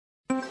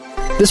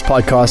This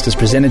podcast is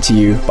presented to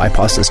you by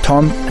Pastors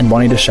Tom and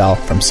Bonnie Deshal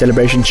from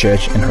Celebration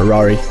Church in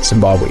Harare,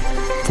 Zimbabwe.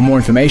 For more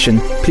information,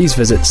 please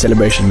visit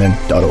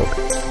celebrationmen.org.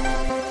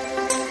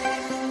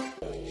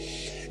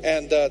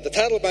 And the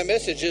title of my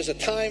message is A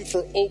Time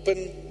for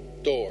Open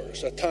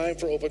Doors. A Time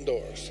for Open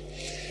Doors.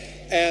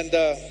 And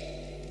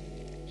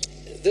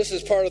this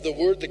is part of the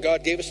word that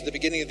God gave us at the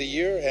beginning of the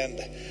year. And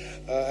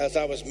as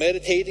I was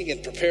meditating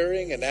and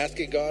preparing and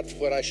asking God for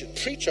what I should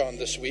preach on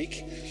this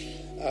week,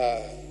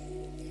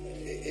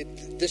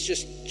 this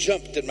just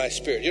jumped in my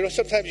spirit. You know,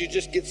 sometimes you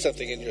just get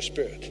something in your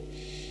spirit.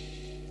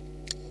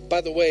 By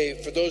the way,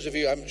 for those of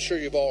you, I'm sure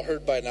you've all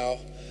heard by now,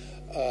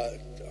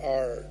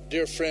 our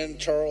dear friend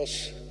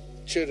Charles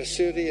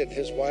Chirasuri and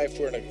his wife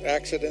were in an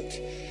accident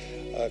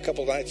a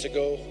couple nights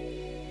ago,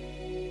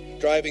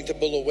 driving to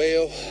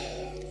Bulawayo.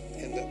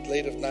 In the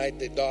late of night,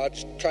 they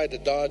tried to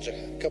dodge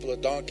a couple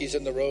of donkeys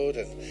in the road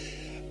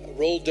and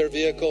rolled their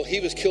vehicle. He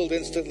was killed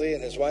instantly,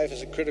 and his wife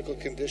is in critical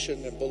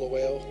condition in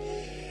Bulawayo.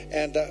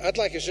 And I'd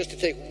like us just to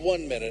take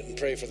 1 minute and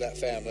pray for that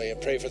family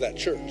and pray for that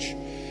church.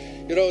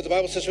 You know, the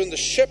Bible says when the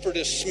shepherd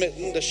is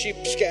smitten, the sheep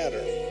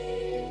scatter.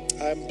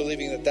 I'm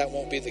believing that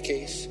won't be the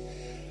case.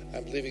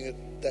 I'm believing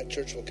that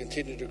church will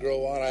continue to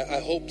grow on. I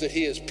hope that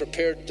he has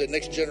prepared the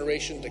next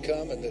generation to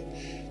come and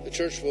that the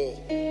church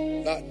will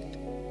not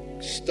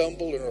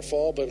stumble or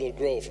fall, but it'll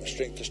grow from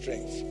strength to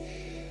strength.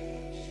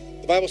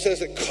 The Bible says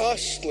that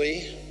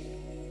costly,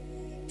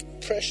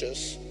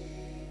 precious,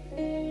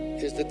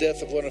 is the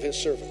death of one of his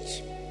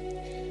servants.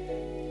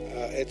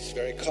 It's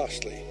very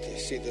costly to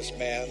see this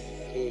man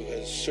who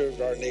has served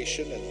our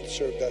nation and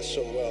served us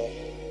so well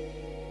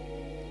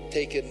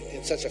taken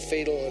in such a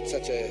fatal and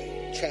such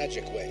a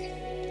tragic way.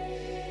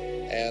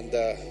 And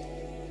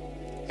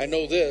I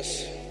know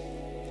this,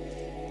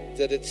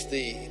 that it's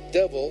the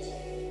devil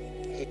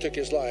who took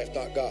his life,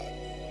 not God.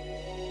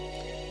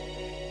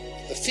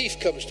 The thief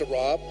comes to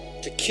rob,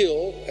 to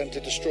kill, and to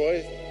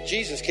destroy.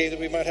 Jesus came that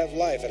we might have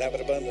life and have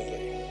it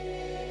abundantly.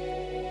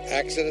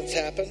 Accidents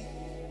happen.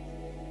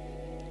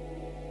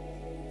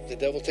 The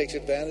devil takes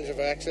advantage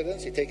of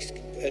accidents. He takes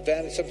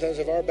advantage sometimes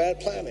of our bad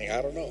planning.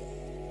 I don't know.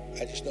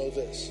 I just know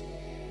this,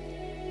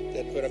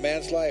 that when a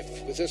man's life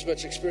with this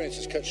much experience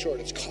is cut short,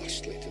 it's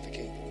costly to the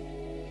kingdom.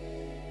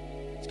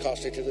 It's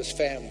costly to this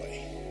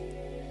family.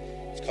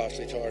 It's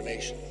costly to our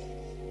nation.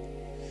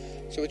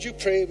 So would you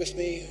pray with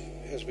me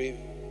as we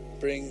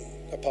bring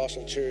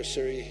Apostle Charles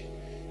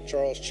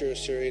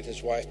Chirasuri and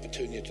his wife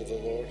Petunia to the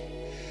Lord?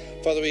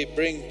 Father, we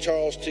bring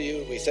Charles to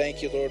you. We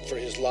thank you, Lord, for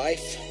his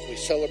life. We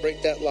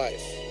celebrate that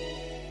life.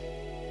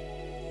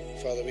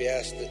 Father, we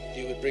ask that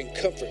you would bring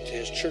comfort to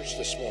his church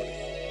this morning,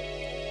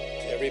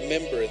 to every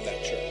member in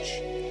that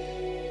church,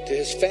 to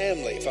his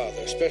family,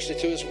 Father, especially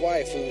to his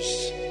wife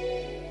who's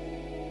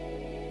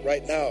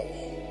right now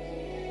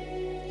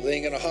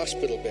laying in a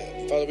hospital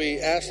bed. Father, we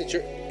ask that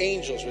your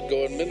angels would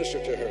go and minister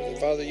to her, that,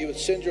 Father, you would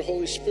send your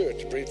Holy Spirit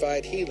to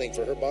provide healing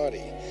for her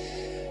body.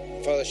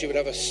 Father, she would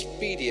have a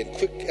speedy and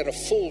quick and a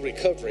full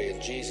recovery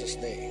in Jesus'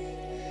 name.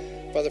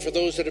 Father, for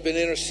those that have been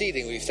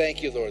interceding, we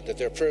thank you, Lord, that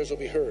their prayers will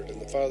be heard. And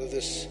that, Father,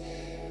 this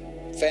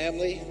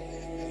family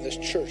and this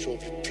church will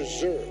be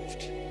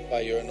preserved by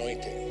your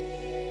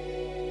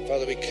anointing.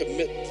 Father, we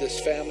commit this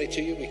family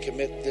to you. We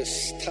commit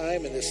this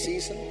time and this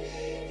season.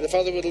 And that,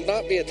 Father, it will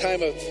not be a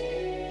time of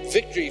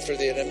victory for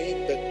the enemy,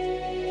 but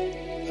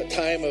a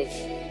time of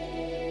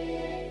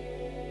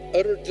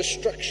utter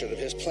destruction of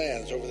his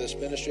plans over this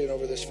ministry and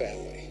over this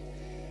family.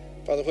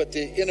 Father, what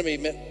the enemy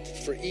meant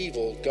for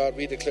evil, God,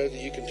 we declare that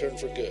you can turn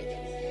for good.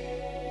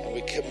 And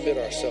we commit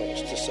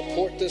ourselves to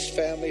support this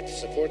family, to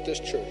support this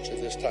church at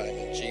this time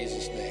in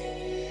Jesus'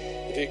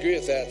 name. If you agree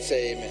with that,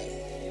 say amen.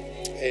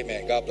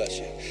 Amen. God bless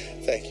you.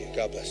 Thank you.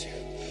 God bless you.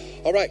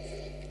 All right.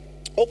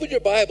 Open your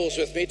Bibles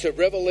with me to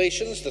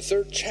Revelations, the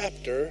 3rd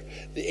chapter,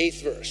 the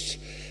 8th verse.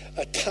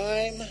 A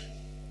time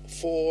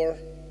for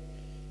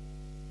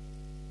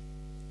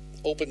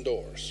open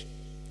doors.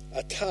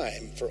 A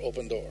time for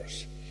open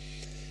doors.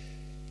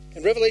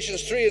 In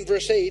Revelations 3 and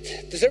verse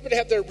 8, does everybody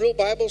have their real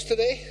Bibles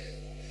today?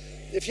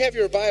 If you have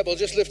your Bible,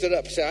 just lift it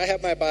up. Say, I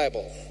have my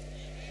Bible.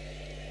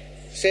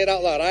 Say it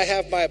out loud. I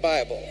have my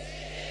Bible.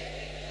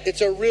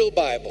 It's a real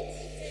Bible.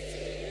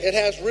 It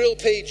has real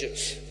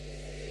pages.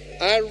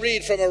 I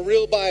read from a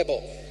real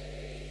Bible.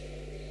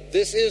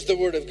 This is the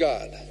Word of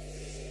God.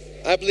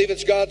 I believe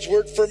it's God's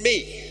Word for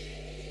me.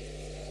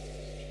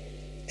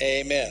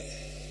 Amen.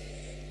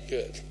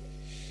 Good.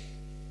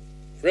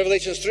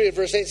 Revelations 3 and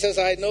verse 8 says,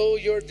 I know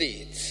your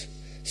deeds.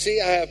 See,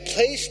 I have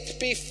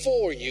placed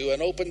before you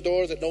an open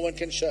door that no one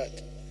can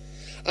shut.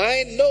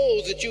 I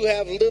know that you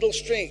have little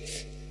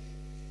strength,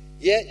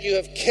 yet you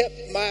have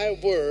kept my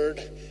word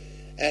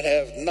and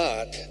have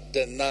not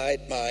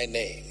denied my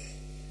name.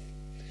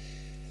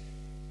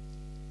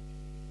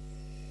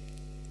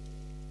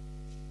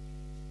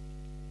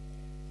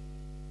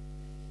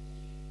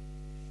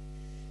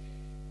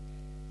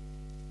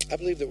 I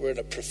believe that we're in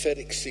a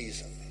prophetic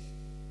season.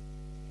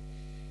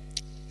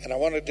 And I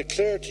want to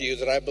declare to you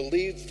that I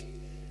believe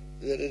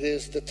that it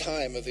is the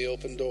time of the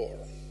open door.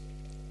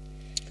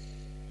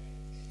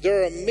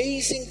 There are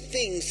amazing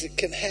things that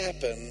can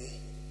happen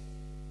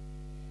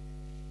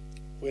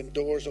when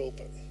doors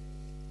open.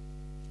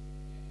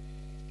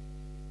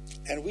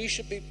 And we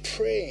should be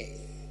praying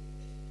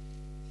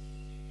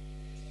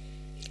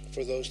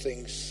for those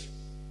things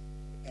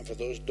and for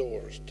those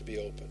doors to be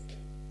opened.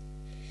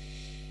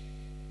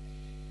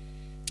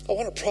 I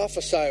want to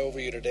prophesy over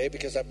you today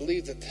because I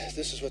believe that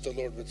this is what the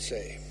Lord would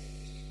say.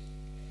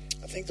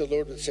 I think the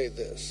Lord would say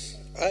this: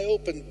 I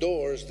open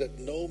doors that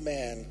no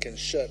man can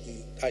shut,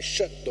 and I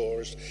shut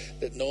doors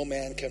that no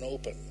man can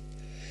open.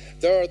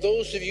 There are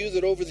those of you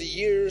that over the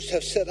years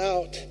have set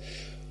out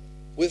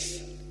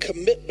with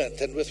commitment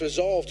and with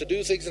resolve to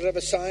do things that I've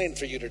assigned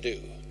for you to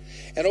do.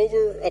 And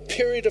over a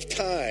period of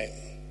time,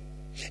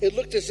 it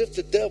looked as if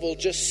the devil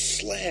just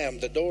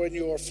slammed the door in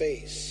your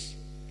face.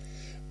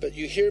 But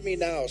you hear me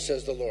now,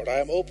 says the Lord. I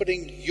am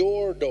opening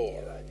your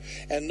door,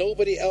 and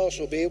nobody else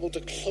will be able to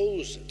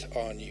close it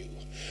on you.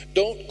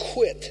 Don't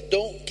quit.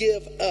 Don't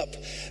give up.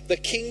 The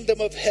kingdom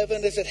of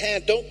heaven is at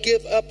hand. Don't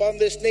give up on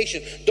this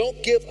nation.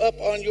 Don't give up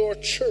on your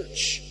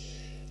church.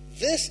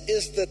 This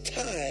is the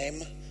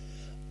time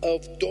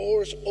of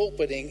doors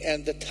opening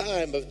and the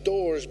time of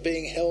doors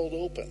being held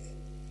open.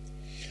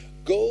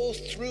 Go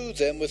through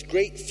them with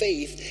great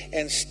faith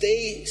and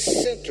stay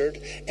centered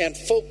and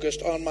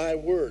focused on my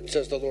word,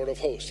 says the Lord of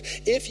hosts.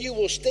 If you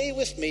will stay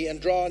with me and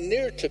draw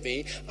near to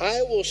me,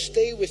 I will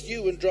stay with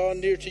you and draw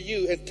near to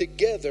you, and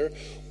together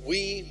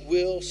we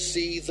will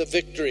see the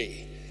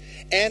victory.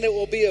 And it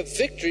will be a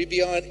victory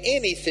beyond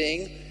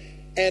anything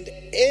and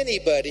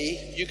anybody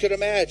you could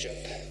imagine.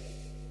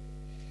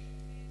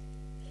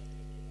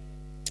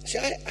 See,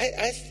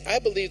 I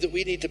believe that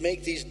we need to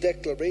make these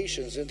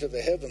declarations into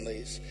the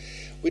heavenlies.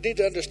 We need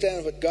to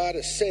understand what God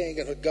is saying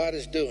and what God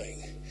is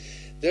doing.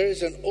 There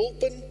is an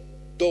open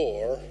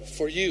door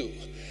for you.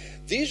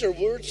 These are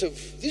words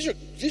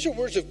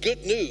of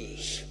good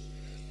news.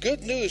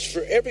 Good news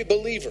for every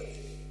believer.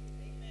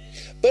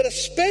 But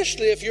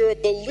especially if you're a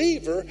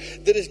believer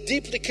that is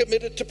deeply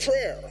committed to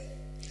prayer.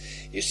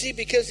 You see,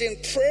 because in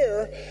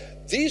prayer,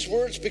 these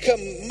words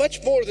become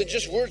much more than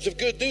just words of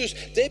good news.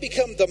 They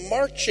become the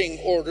marching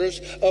orders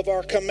of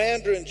our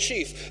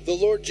commander-in-chief, the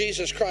Lord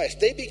Jesus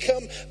Christ. They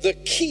become the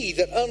key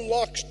that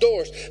unlocks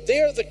doors. They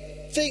are the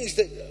things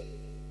that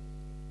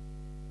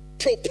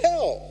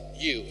propel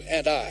you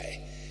and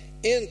I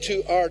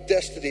into our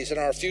destinies and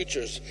our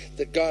futures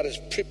that God has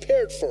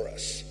prepared for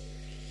us.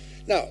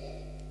 Now,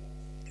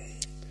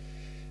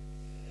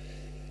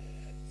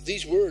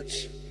 these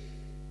words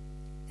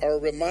are a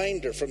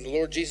reminder from the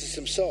Lord Jesus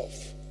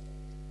himself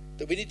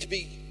that we need to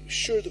be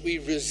sure that we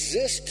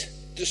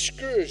resist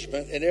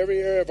discouragement in every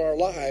area of our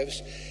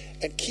lives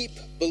and keep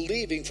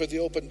believing for the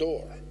open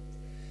door.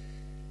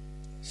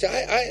 See,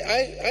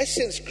 I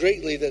sense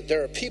greatly that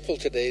there are people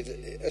today,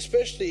 that,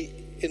 especially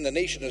in the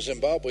nation of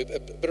Zimbabwe,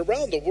 but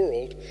around the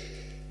world,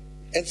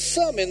 and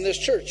some in this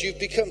church, you've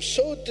become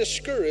so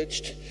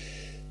discouraged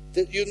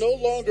that you're no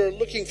longer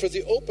looking for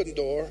the open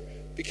door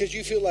because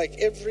you feel like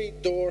every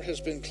door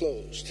has been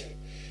closed.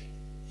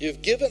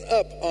 You've given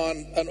up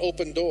on an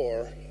open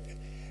door,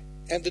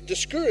 and the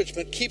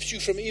discouragement keeps you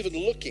from even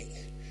looking.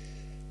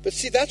 But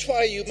see, that's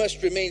why you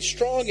must remain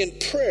strong in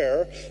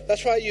prayer.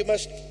 That's why you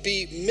must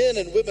be men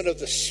and women of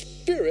the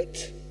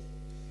Spirit.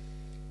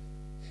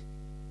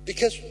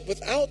 Because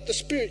without the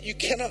Spirit, you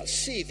cannot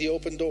see the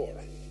open door.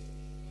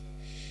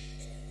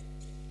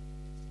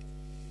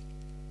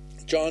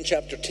 John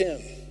chapter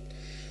 10,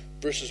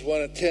 verses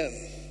 1 and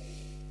 10.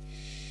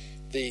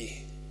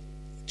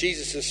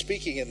 Jesus is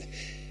speaking, and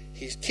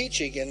he's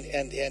teaching,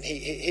 and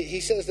he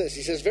says this.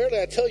 He says,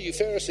 "Verily I tell you,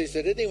 Pharisees,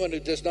 that anyone who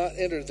does not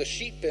enter the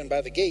sheep pen by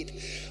the gate,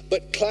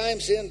 but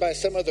climbs in by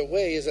some other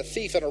way, is a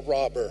thief and a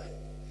robber.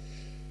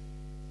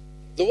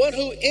 The one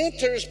who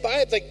enters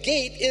by the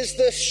gate is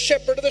the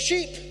shepherd of the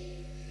sheep.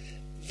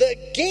 The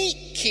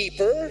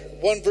gatekeeper,"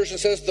 one version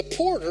says, the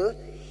porter,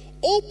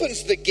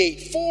 opens the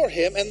gate for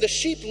him, and the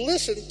sheep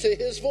listen to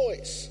his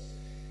voice.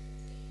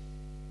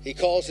 He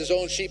calls his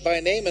own sheep by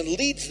name and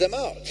leads them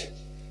out.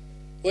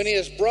 When he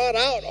has brought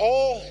out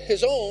all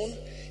his own,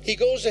 he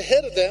goes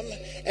ahead of them,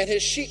 and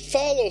his sheep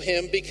follow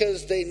him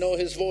because they know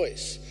his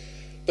voice.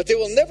 But they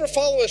will never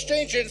follow a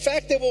stranger. In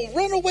fact, they will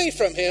run away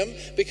from him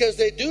because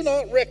they do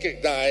not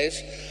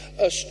recognize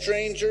a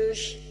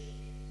stranger's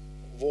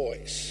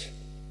voice.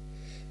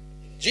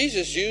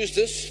 Jesus used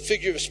this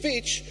figure of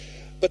speech,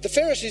 but the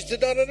Pharisees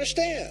did not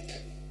understand.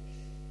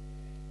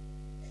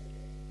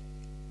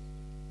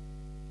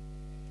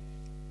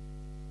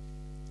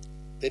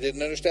 They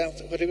didn't understand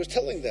what he was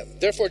telling them.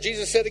 Therefore,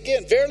 Jesus said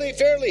again, "Verily,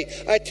 verily,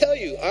 I tell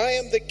you, I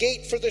am the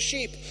gate for the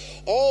sheep.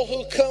 All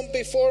who come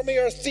before me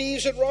are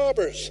thieves and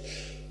robbers,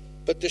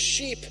 but the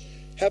sheep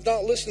have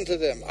not listened to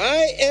them.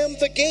 I am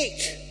the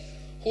gate.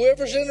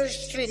 Whoever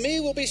enters through me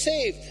will be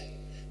saved.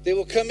 They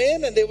will come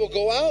in and they will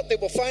go out. They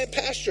will find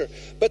pasture.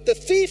 But the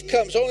thief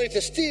comes only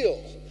to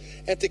steal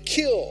and to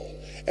kill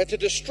and to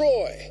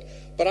destroy.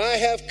 But I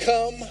have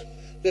come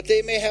that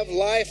they may have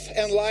life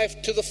and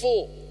life to the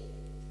full."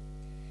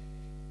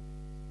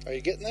 Are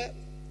you getting that?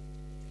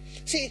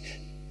 See,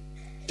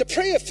 To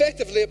pray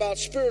effectively about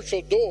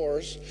spiritual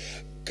doors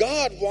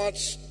God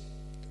wants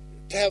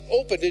to have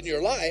opened in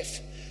your life,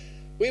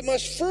 we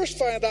must first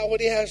find out what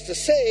he has to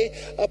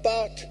say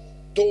about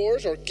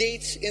doors or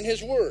gates in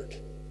his word.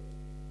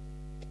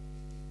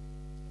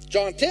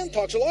 John 10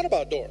 talks a lot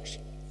about doors.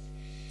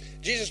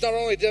 Jesus not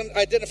only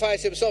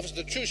identifies himself as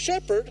the true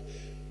shepherd,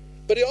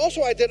 but he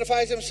also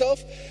identifies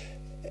himself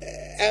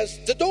as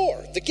the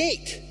door, the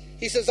gate.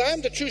 He says, I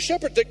am the true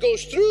shepherd that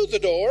goes through the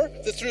door,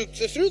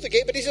 through the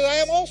gate, but he says, I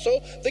am also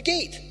the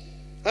gate.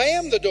 I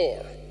am the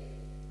door.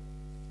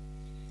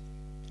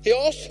 He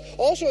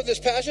also in this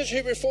passage, he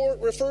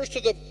refers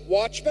to the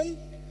watchman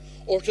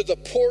or to the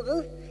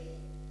porter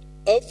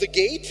of the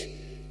gate,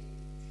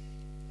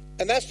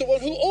 and that's the one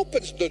who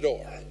opens the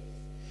door.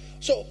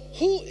 So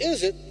who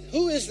is it?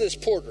 Who is this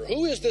porter?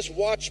 Who is this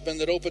watchman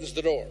that opens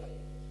the door?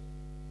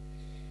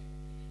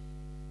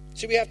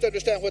 See, we have to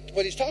understand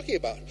what he's talking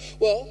about.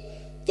 Well,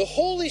 the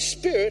Holy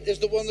Spirit is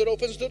the one that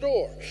opens the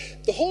door.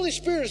 The Holy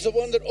Spirit is the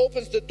one that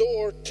opens the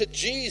door to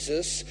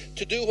Jesus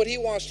to do what he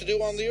wants to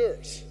do on the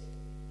earth.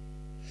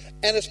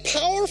 And as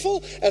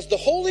powerful as the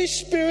Holy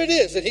Spirit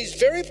is, and he's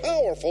very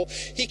powerful,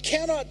 he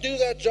cannot do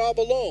that job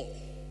alone.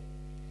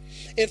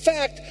 In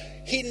fact,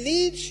 he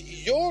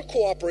needs your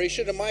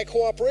cooperation and my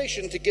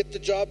cooperation to get the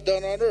job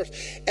done on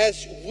earth.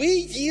 As we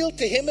yield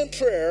to him in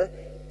prayer,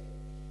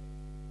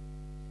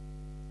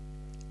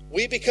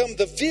 we become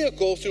the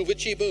vehicle through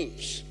which he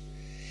moves.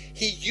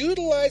 He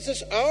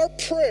utilizes our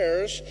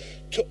prayers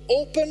to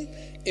open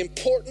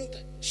important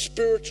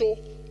spiritual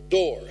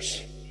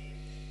doors.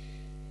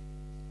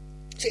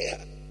 See,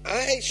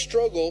 I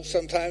struggle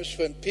sometimes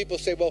when people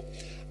say, well,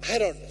 I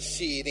don't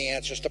see any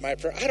answers to my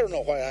prayer. I don't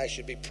know why I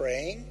should be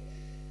praying.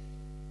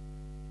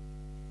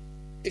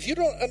 If you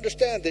don't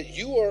understand that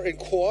you are in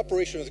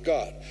cooperation with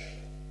God,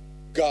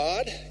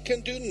 God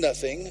can do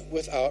nothing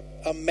without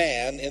a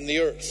man in the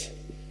earth.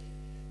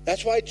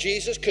 That's why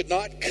Jesus could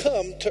not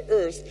come to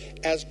earth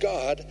as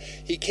God.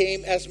 He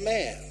came as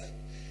man.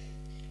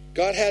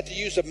 God had to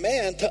use a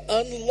man to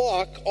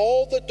unlock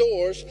all the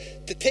doors,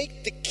 to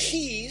take the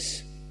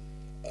keys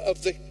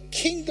of the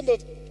kingdom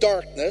of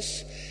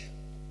darkness.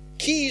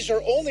 Keys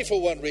are only for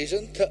one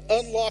reason, to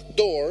unlock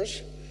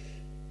doors,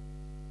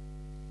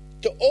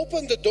 to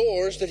open the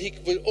doors that he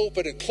would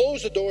open and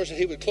close the doors that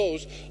he would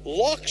close,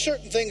 lock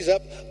certain things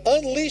up,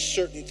 unleash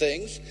certain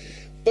things,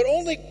 but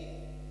only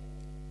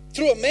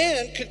through a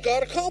man could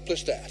God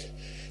accomplish that.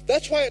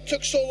 That's why it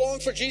took so long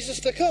for Jesus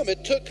to come.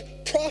 It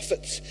took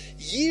prophets,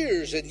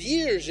 years and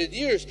years and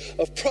years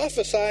of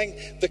prophesying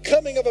the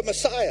coming of a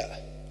Messiah.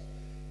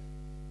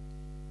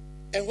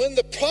 And when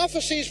the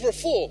prophecies were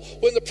full,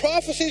 when the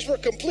prophecies were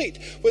complete,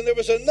 when there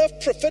was enough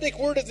prophetic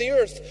word in the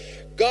earth,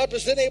 God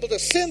was then able to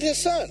send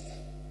his son.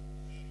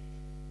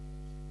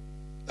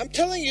 I'm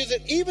telling you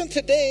that even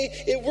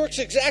today, it works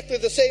exactly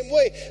the same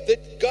way,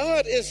 that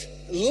God is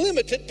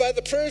limited by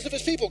the prayers of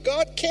his people.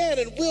 God can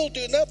and will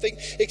do nothing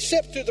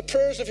except through the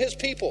prayers of his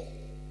people.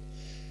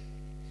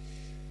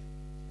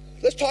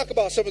 Let's talk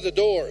about some of the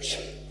doors.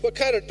 What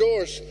kind of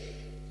doors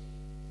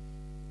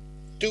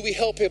do we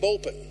help him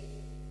open?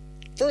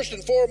 First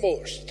and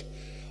foremost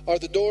are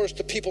the doors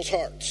to people's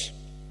hearts.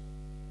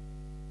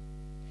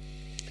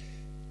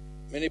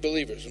 Many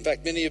believers, in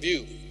fact, many of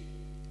you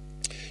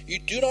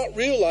do not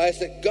realize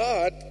that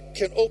God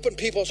can open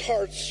people's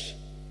hearts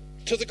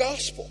to the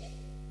gospel.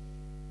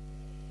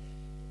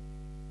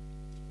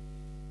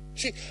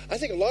 See, I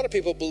think a lot of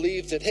people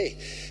believe that, hey,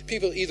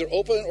 people either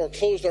open or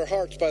close their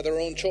hearts by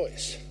their own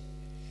choice.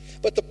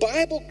 But the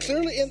Bible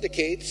clearly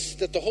indicates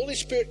that the Holy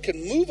Spirit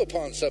can move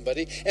upon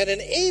somebody and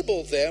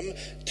enable them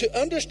to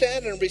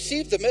understand and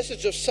receive the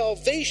message of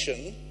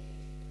salvation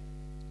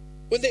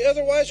when they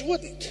otherwise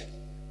wouldn't.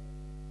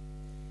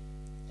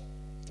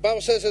 The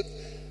Bible says that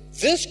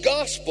this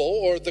gospel,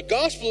 or the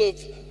gospel of,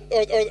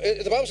 or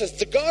the Bible says,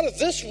 the God of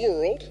this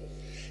world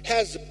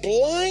has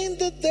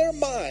blinded their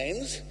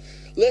minds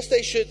lest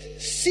they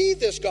should see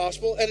this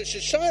gospel and it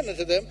should shine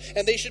unto them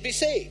and they should be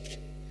saved.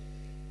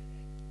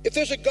 If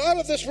there's a God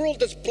of this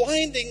world that's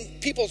blinding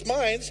people's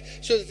minds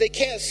so that they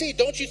can't see,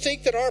 don't you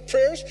think that our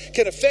prayers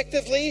can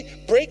effectively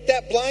break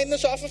that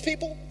blindness off of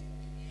people?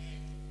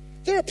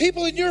 There are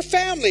people in your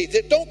family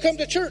that don't come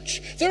to church.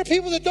 There are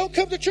people that don't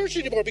come to church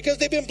anymore because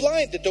they've been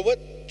blinded to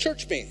what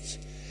church means.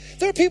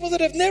 There are people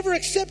that have never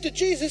accepted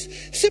Jesus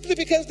simply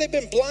because they've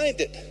been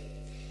blinded.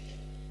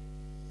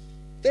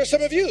 There are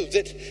some of you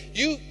that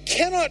you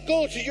cannot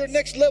go to your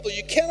next level.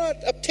 You cannot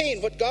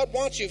obtain what God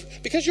wants you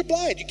because you're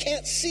blind. You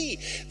can't see.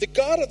 The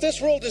God of this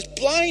world is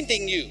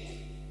blinding you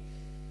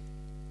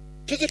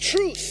to the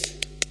truth.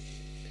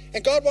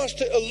 And God wants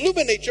to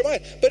illuminate your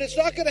mind. But it's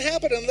not going to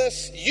happen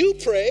unless you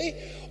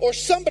pray or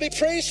somebody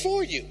prays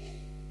for you.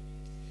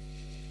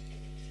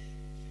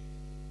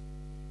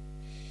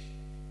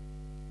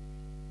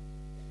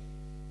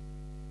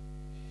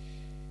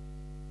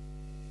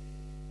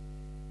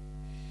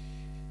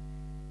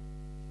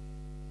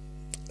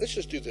 Let's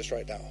just do this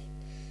right now.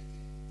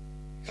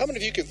 How many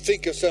of you can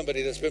think of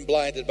somebody that's been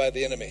blinded by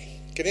the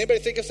enemy? Can anybody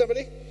think of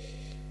somebody?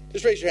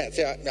 Just raise your hand.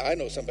 Say, I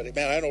know somebody.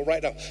 Man, I know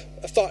right now.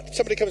 A thought,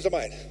 somebody comes to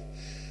mind.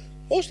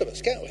 Most of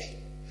us, can't we?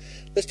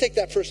 Let's take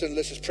that person and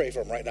let's just pray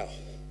for them right now.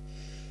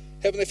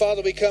 Heavenly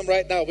Father, we come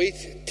right now. We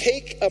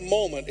take a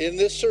moment in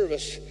this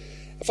service.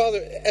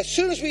 Father, as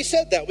soon as we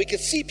said that, we could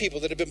see people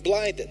that have been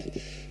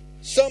blinded.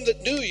 Some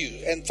that knew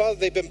you, and Father,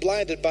 they've been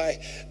blinded by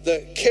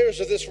the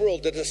cares of this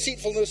world, the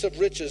deceitfulness of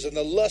riches, and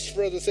the lust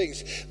for other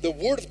things. The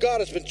Word of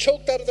God has been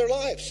choked out of their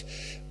lives.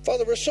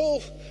 Father, we're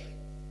so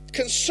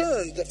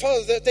concerned that,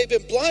 Father, that they've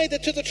been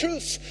blinded to the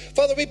truth.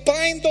 Father, we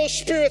bind those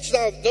spirits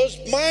now, those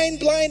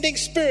mind-blinding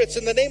spirits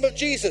in the name of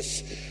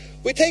Jesus.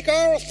 We take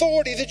our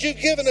authority that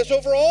you've given us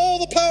over all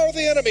the power of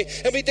the enemy,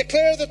 and we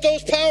declare that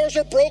those powers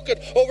are broken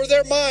over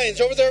their minds,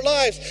 over their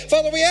lives.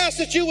 Father, we ask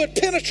that you would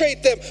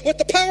penetrate them with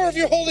the power of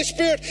your Holy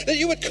Spirit, that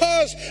you would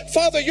cause,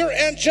 Father, your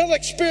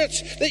angelic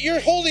spirits, that your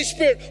Holy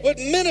Spirit would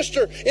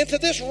minister into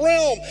this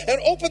realm and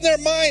open their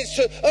minds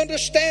to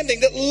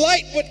understanding, that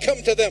light would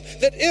come to them,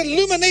 that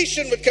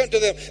illumination would come to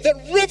them, that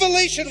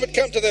revelation would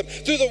come to them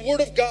through the Word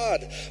of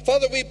God.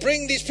 Father, we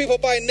bring these people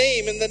by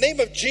name. In the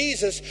name of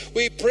Jesus,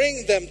 we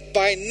bring them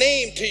by name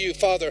to you,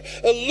 Father.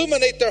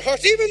 Illuminate their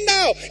hearts, even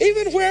now,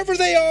 even wherever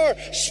they are.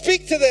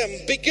 Speak to them,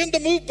 begin to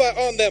move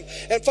on them,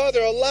 and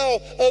Father, allow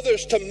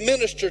others to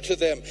minister to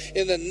them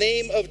in the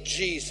name of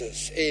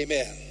Jesus.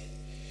 Amen.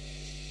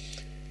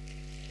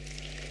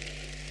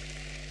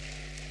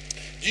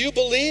 Do you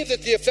believe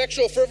that the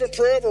effectual fervent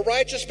prayer of a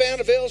righteous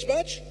man avails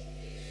much?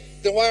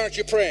 Then why aren't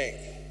you praying?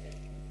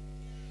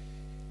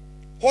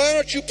 Why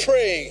aren't you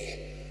praying?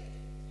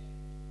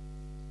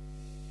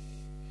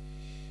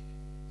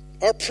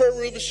 Our prayer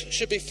rooms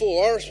should be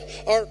full.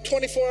 Our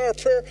 24-hour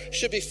prayer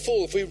should be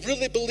full if we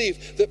really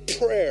believe that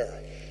prayer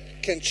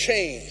can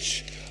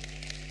change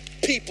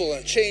people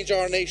and change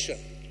our nation.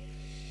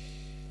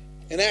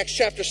 In Acts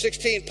chapter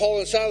 16, Paul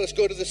and Silas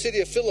go to the city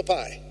of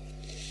Philippi.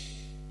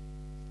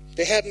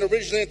 They hadn't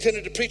originally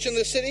intended to preach in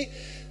this city.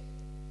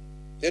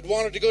 They'd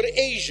wanted to go to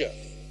Asia.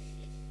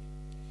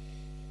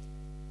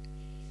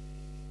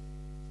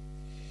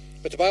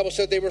 But the Bible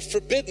said they were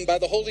forbidden by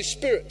the Holy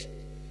Spirit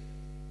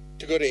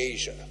to go to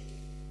Asia.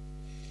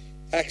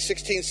 Acts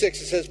 16:6, it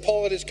says,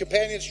 Paul and his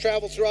companions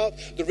traveled throughout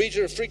the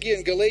region of Phrygia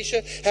and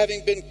Galatia,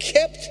 having been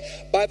kept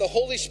by the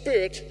Holy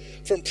Spirit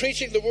from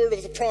preaching the word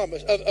of the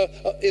promise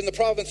in the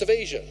province of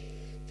Asia.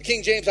 The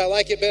King James, I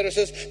like it better,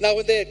 says, now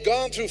when they had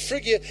gone through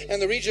Phrygia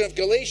and the region of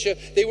Galatia,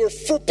 they were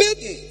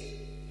forbidden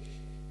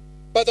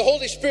by the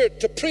Holy Spirit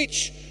to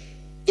preach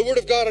the word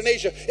of God in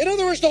Asia. In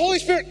other words, the Holy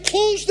Spirit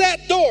closed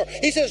that door.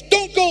 He says,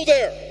 don't go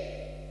there.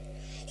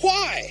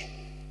 Why?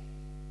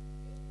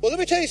 Well, let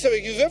me tell you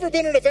something. If you've ever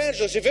been an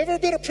evangelist, if you've ever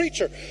been a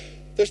preacher,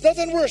 there's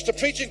nothing worse than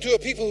preaching to a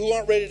people who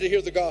aren't ready to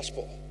hear the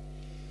gospel.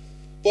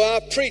 Well, I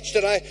preached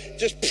and I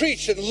just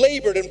preached and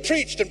labored and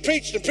preached and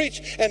preached and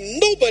preached, and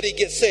nobody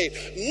gets saved.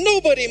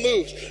 Nobody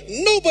moves.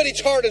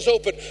 Nobody's heart is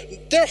open.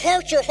 Their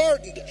hearts are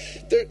hardened.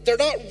 They're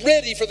not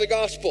ready for the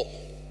gospel.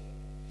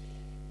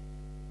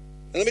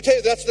 And let me tell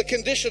you, that's the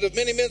condition of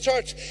many men's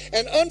hearts.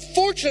 And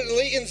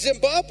unfortunately, in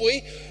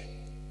Zimbabwe,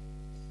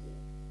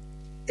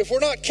 if we're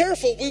not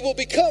careful, we will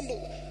become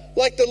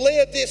like the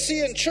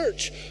Laodicean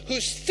church,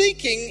 whose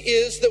thinking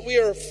is that we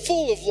are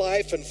full of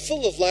life and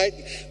full of light.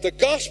 The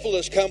gospel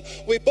has come.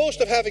 We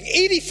boast of having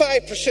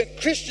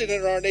 85% Christian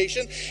in our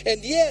nation,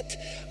 and yet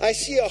I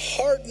see a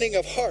hardening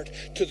of heart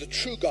to the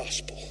true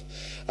gospel.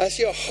 I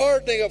see a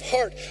hardening of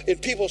heart in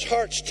people's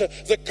hearts to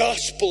the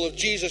gospel of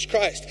Jesus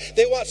Christ.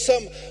 They want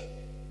some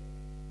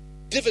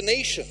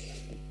divination.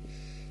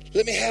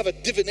 Let me have a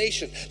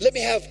divination. Let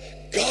me have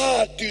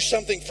God do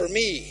something for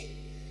me.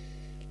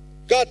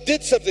 God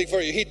did something for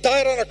you. He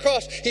died on a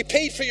cross. He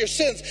paid for your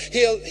sins.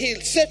 He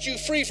set you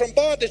free from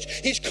bondage.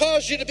 He's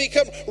caused you to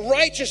become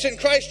righteous in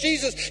Christ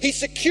Jesus. He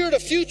secured a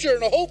future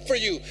and a hope for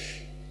you.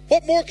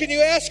 What more can you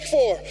ask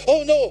for?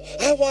 Oh no,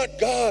 I want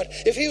God.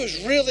 If he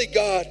was really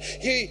God,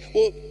 he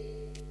will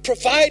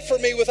provide for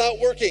me without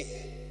working.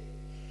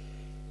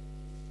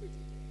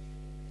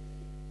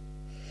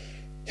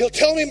 He'll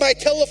tell me my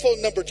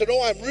telephone number to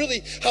know I'm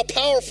really how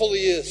powerful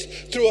he is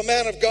through a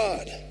man of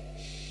God.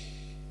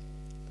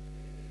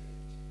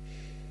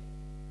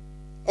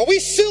 Are we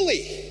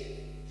silly?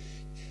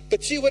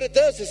 But see, what it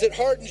does is it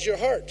hardens your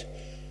heart.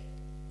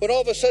 When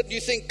all of a sudden you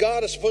think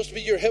God is supposed to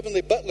be your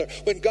heavenly butler,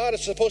 when God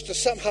is supposed to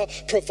somehow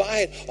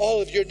provide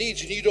all of your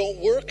needs and you don't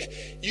work,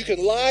 you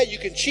can lie, you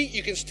can cheat,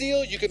 you can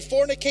steal, you can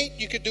fornicate,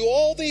 you can do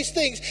all these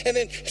things, and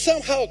then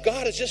somehow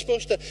God is just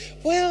supposed to,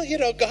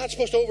 God's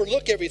supposed to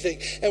overlook everything,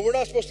 and we're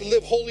not supposed to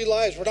live holy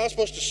lives. We're not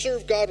supposed to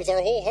serve God with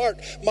our whole heart,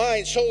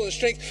 mind, soul, and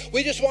strength.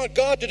 We just want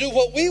God to do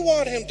what we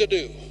want him to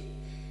do.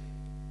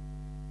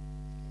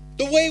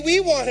 The way we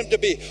want him to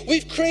be.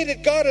 We've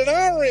created God in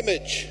our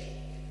image.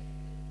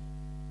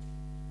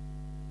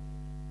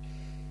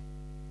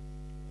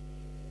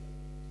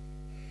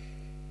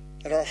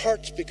 And our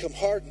hearts become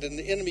hardened, and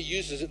the enemy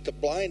uses it to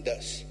blind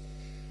us.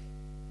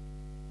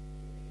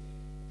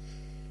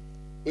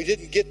 We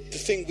didn't get the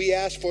thing we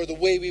asked for the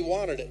way we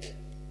wanted it.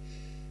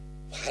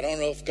 I don't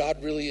know if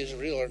God really is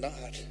real or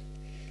not.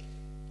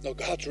 No,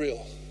 God's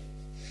real.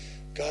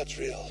 God's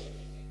real.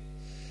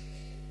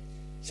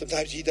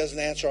 Sometimes he doesn't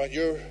answer on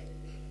your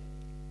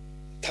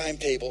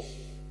timetable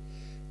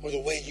or the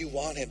way you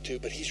want him to,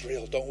 but he's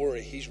real. Don't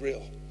worry, he's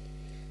real.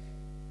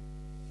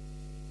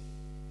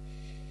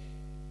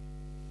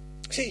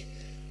 See,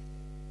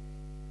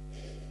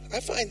 I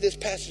find this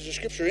passage of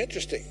Scripture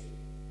interesting.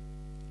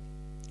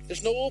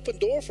 There's no open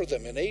door for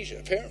them in Asia,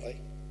 apparently.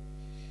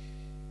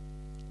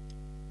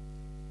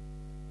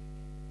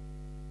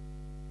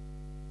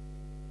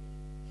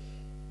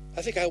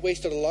 I think I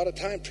wasted a lot of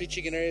time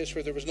preaching in areas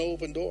where there was no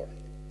open door.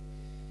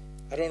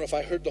 I don't know if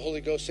I heard the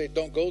Holy Ghost say,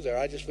 don't go there.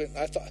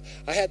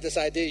 I had this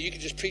idea, you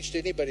can just preach to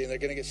anybody and they're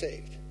going to get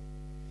saved.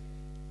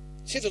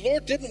 See, the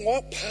Lord didn't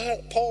want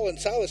Paul and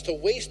Silas to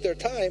waste their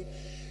time.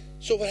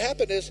 So what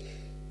happened is,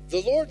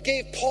 the Lord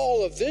gave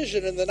Paul a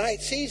vision in the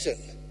night season.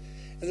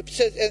 And it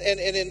says, and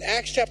in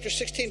Acts chapter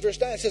 16, verse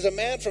 9, it says, a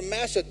man from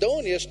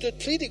Macedonia stood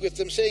pleading with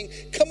them, saying,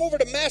 come over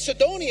to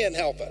Macedonia and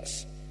help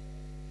us.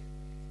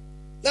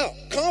 Now,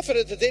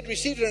 confident that they'd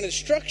received an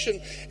instruction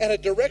and a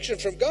direction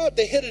from God,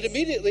 they headed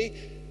immediately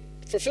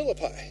for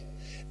Philippi.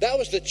 That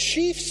was the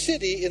chief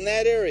city in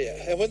that area.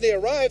 And when they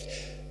arrived,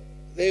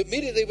 they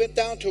immediately went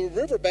down to a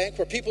riverbank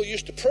where people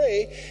used to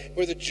pray,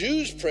 where the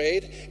Jews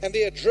prayed, and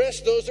they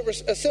addressed those that were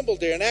assembled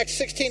there. In Acts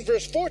 16,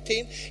 verse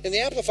 14, in the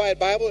Amplified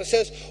Bible, it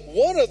says,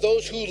 one of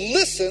those who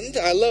listened,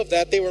 I love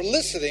that, they were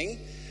listening,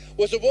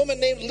 was a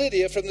woman named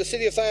Lydia from the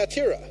city of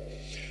Thyatira.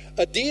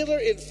 A dealer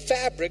in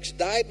fabrics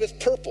dyed with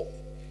purple.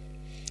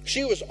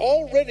 She was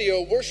already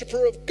a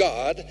worshiper of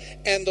God,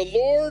 and the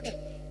Lord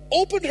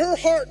opened her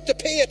heart to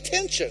pay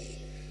attention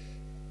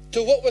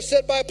to what was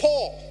said by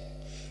Paul.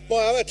 Well,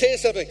 I'm going to tell you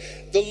something.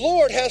 The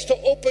Lord has to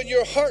open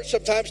your heart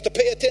sometimes to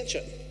pay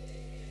attention.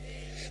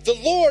 The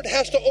Lord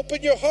has to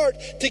open your heart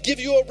to give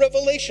you a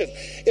revelation.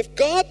 If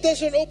God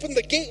doesn't open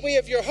the gateway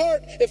of your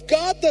heart, if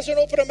God doesn't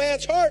open a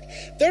man's heart,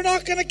 they're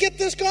not going to get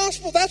this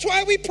gospel. That's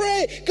why we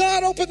pray.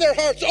 God, open their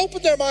hearts,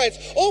 open their minds,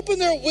 open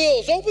their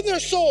wills, open their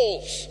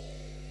souls,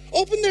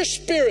 open their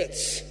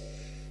spirits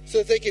so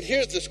that they can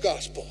hear this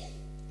gospel.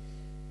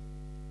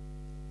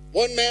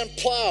 One man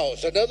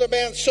plows, another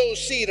man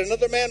sows seed,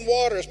 another man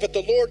waters, but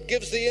the Lord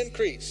gives the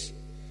increase.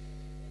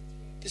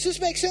 Does this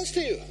make sense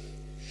to you?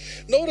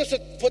 Notice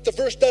what the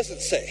verse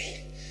doesn't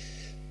say.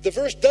 The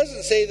verse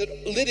doesn't say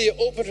that Lydia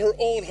opened her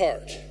own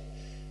heart.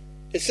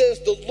 It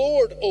says the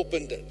Lord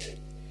opened it.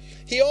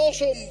 He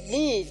also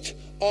moved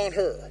on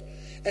her,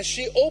 and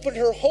she opened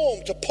her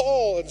home to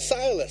Paul and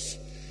Silas.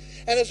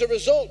 And as a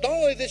result, not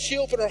only did she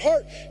open her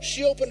heart,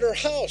 she opened her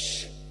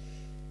house.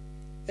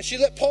 And she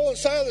let Paul and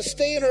Silas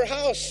stay in her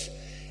house.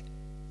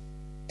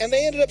 And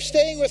they ended up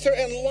staying with her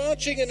and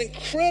launching an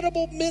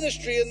incredible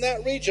ministry in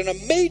that region, a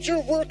major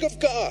work of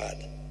God.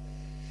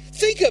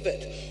 Think of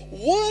it.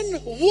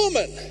 One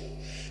woman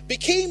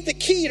became the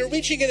key to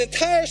reaching an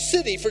entire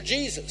city for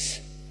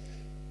Jesus.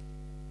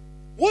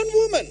 One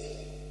woman.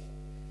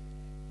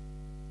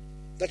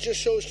 That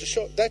just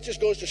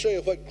goes to show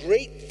you what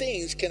great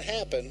things can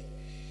happen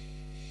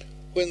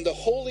when the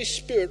Holy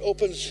Spirit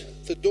opens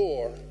the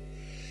door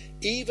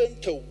even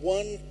to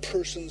one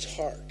person's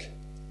heart.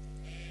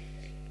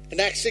 In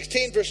Acts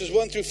 16, verses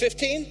 1 through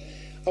 15,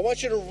 I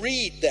want you to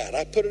read that.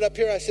 I put it up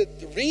here. I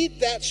said, read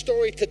that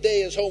story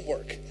today as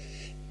homework.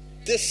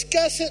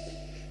 Discuss it.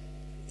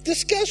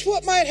 Discuss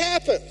what might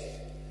happen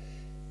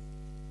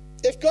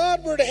if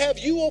God were to have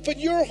you open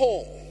your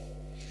home,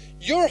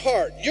 your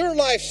heart, your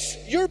life,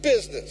 your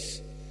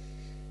business.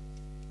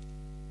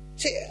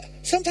 See,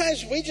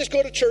 sometimes we just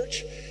go to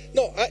church.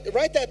 No,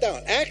 write that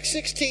down. Acts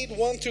 16,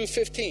 1 through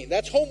 15.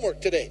 That's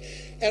homework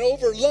today. And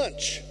over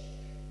lunch,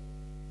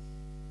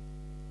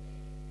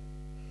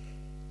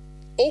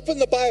 open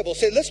the Bible.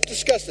 Say, let's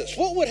discuss this.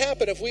 What would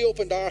happen if we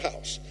opened our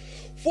house?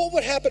 What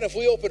would happen if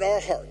we opened our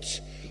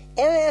hearts?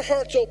 Are our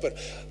hearts open?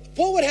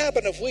 What would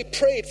happen if we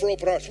prayed for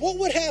open hearts? What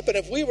would happen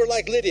if we were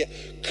like Lydia?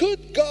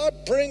 Could God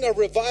bring a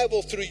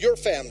revival through your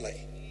family?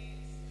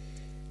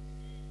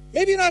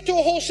 Maybe not to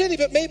a whole city,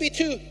 but maybe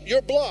to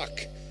your block,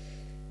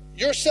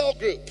 your cell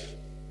group.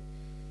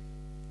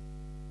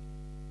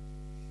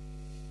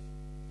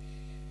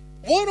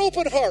 One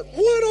open heart,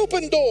 one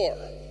open door.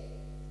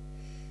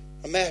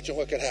 Imagine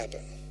what could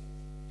happen.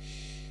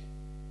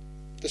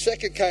 The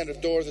second kind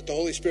of door that the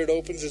Holy Spirit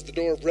opens is the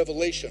door of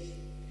revelation.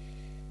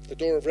 The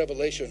door of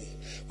revelation.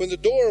 When the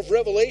door of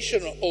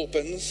revelation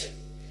opens,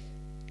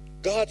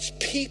 God's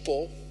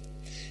people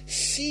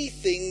see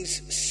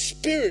things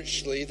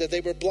spiritually that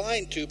they were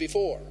blind to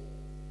before.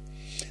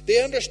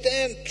 They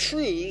understand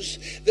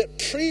truths that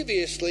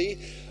previously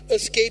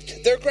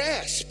escaped their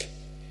grasp.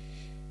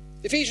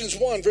 Ephesians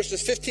 1,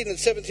 verses 15 and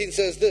 17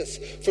 says this: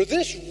 "For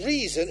this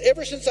reason,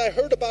 ever since I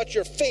heard about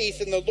your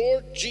faith in the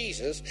Lord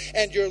Jesus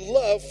and your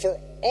love for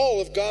all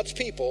of God's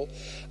people,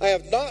 I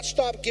have not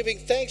stopped giving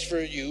thanks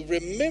for you,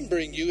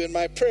 remembering you in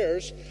my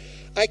prayers.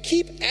 I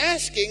keep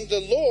asking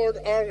the Lord,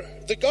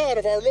 the God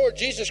of our Lord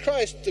Jesus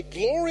Christ, the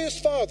glorious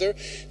Father,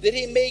 that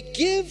he may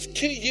give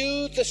to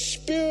you the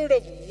spirit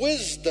of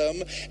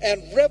wisdom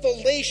and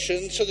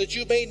revelation so that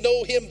you may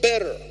know him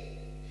better."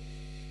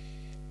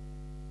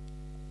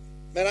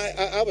 Man,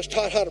 I was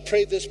taught how to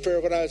pray this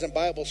prayer when I was in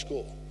Bible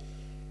school.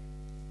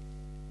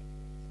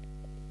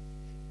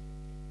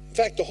 In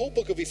fact, the whole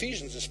book of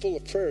Ephesians is full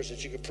of prayers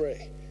that you can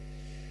pray.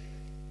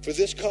 For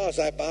this cause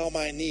I bow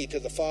my knee to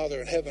the Father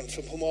in heaven,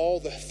 from whom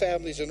all the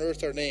families on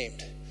earth are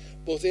named,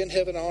 both in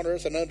heaven, on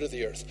earth, and under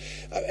the earth.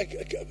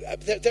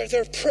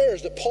 There are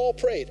prayers that Paul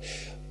prayed.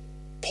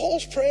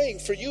 Paul's praying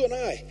for you and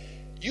I.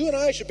 You and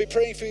I should be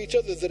praying for each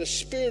other that a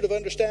spirit of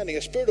understanding,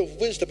 a spirit of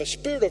wisdom, a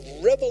spirit of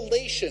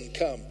revelation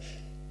come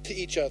to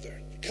each other.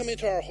 Come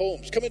into our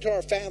homes, come into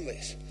our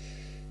families.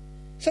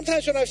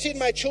 Sometimes when I've seen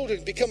my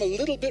children become a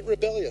little bit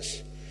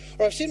rebellious,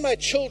 or I've seen my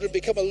children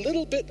become a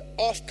little bit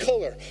off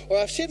color, or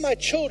I've seen my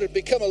children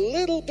become a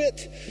little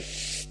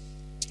bit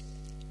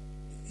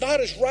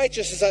not as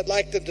righteous as I'd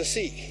like them to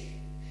see,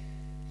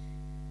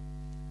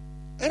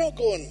 I don't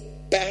go and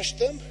bash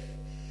them.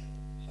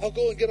 I'll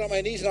go and get on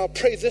my knees and I'll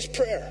pray this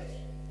prayer.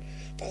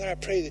 Father, I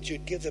pray that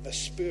you'd give them a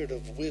spirit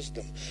of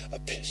wisdom, a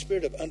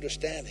spirit of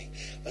understanding,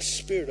 a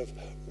spirit of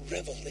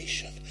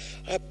revelation.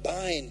 I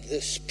bind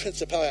this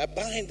principality. I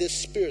bind this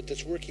spirit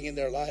that's working in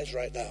their lives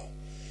right now.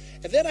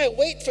 And then I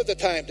wait for the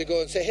time to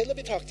go and say, hey, let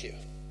me talk to you.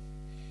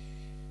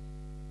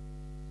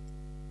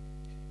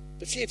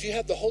 But see, if you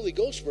have the Holy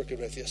Ghost working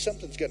with you,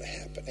 something's going to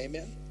happen.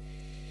 Amen?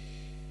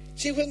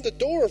 See, when the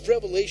door of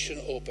revelation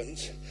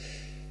opens,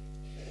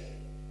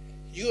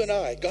 you and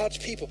I, God's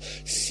people,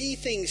 see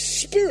things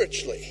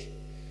spiritually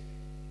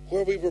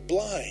where we were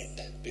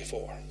blind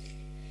before.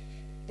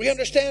 We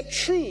understand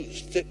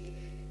truths that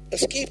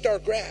escaped our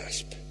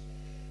grasp.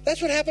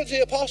 That's what happened to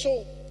the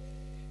Apostle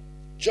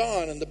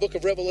John in the book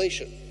of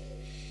Revelation.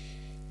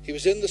 He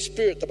was in the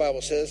Spirit, the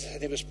Bible says,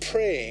 and he was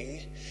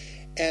praying.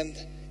 And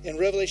in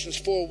Revelations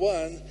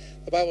 4:1,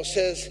 the Bible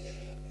says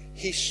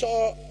he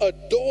saw a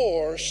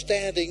door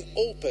standing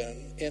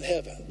open in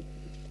heaven.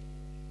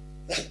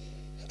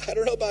 I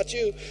don't know about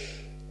you,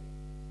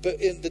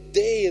 but in the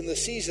day and the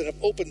season of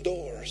open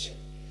doors,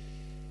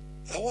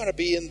 I want to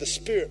be in the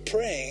Spirit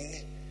praying,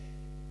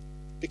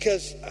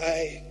 because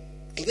I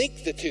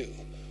link the two.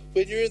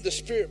 When you're in the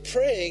Spirit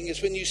praying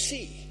is when you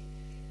see.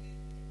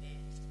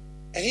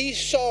 And he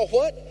saw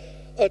what?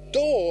 A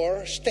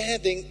door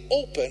standing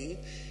open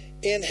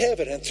in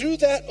heaven. And through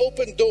that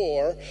open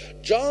door,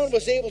 John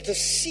was able to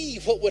see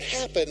what would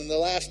happen in the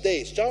last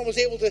days. John was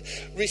able to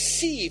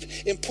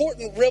receive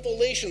important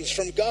revelations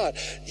from God.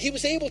 He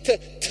was able to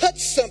touch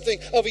something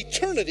of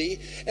eternity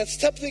and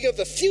something of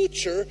the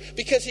future,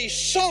 because he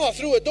saw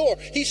through a door.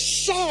 He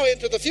saw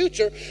into the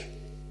future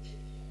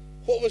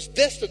what was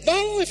destined, not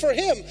only for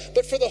him,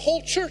 but for the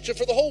whole church and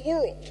for the whole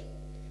world.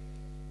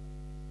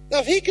 Now,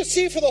 if he could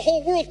see for the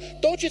whole world,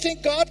 don't you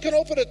think God can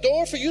open a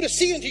door for you to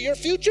see into your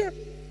future?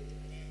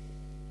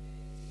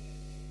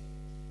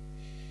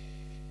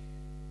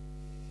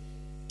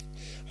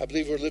 I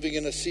believe we're living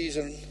in a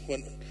season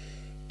when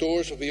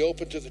doors will be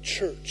open to the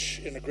church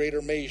in a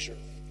greater measure.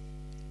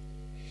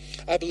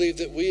 I believe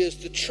that we as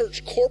the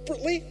church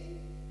corporately,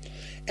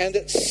 and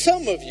that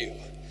some of you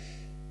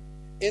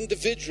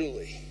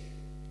individually,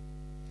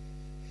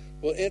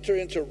 will enter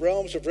into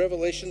realms of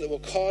revelation that will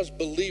cause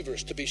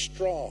believers to be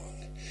strong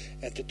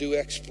and to do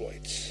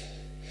exploits.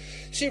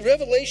 See,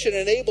 revelation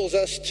enables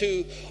us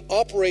to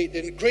operate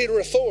in greater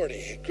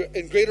authority,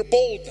 in greater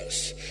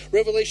boldness.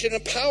 Revelation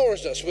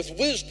empowers us with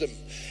wisdom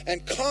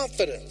and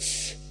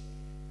confidence.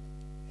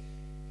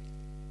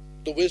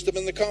 The wisdom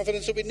and the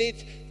confidence that we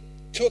need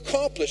to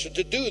accomplish and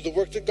to do the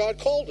work that God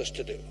called us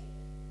to do.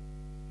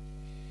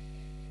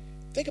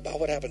 Think about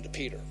what happened to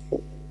Peter.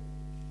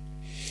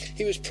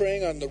 He was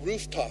praying on the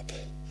rooftop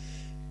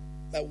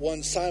at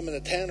one Simon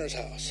the Tanner's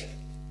house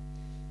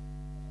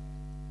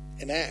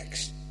in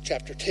Acts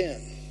chapter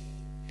 10.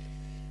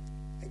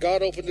 And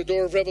God opened the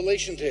door of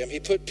revelation to him. He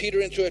put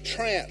Peter into a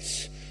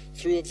trance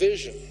through a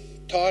vision,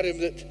 taught him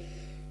that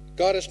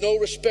God is no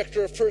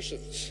respecter of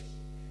persons.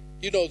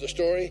 You know the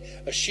story.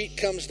 A sheet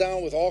comes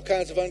down with all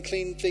kinds of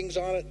unclean things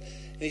on it,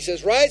 and he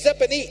says, rise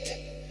up and eat.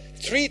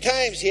 3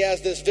 times he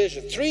has this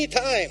vision. 3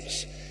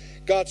 times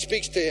God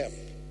speaks to him.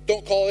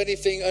 Don't call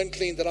anything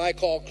unclean that I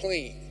call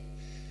clean.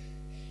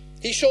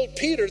 He showed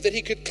Peter that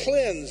he could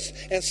cleanse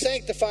and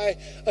sanctify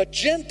a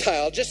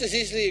Gentile just as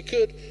easily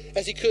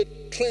as he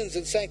could cleanse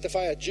and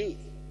sanctify a Jew.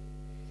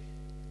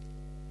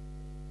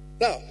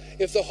 Now,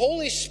 if the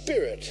Holy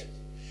Spirit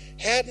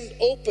hadn't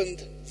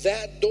opened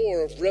that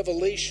door of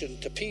revelation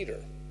to Peter,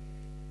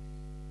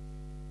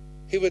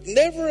 he would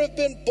never have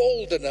been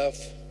bold enough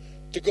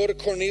to go to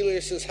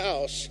Cornelius'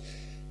 house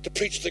to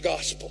preach the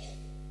gospel.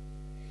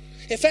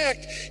 In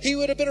fact, he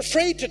would have been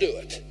afraid to do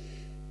it.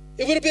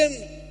 It would have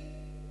been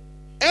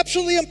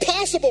absolutely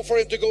impossible for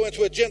him to go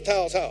into a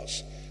Gentile's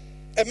house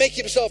and make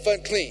himself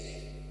unclean.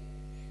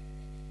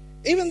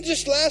 Even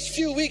just last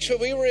few weeks when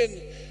we were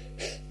in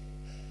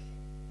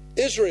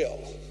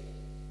Israel,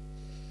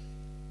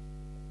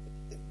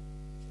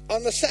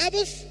 on the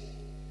Sabbath,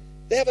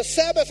 they have a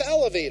Sabbath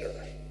elevator.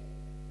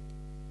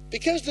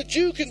 Because the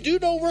Jew can do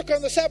no work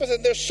on the Sabbath,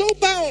 and they're so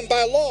bound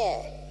by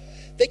law,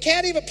 they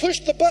can't even push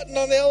the button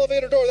on the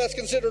elevator door. That's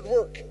considered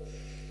work.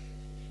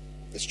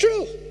 It's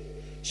true.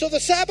 So the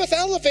Sabbath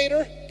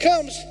elevator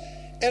comes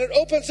and it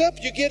opens up,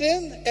 you get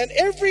in, and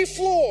every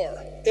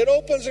floor it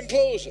opens and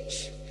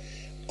closes.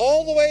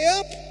 All the way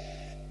up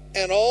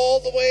and all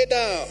the way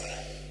down.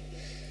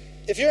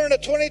 If you're in a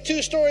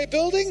 22-story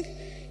building,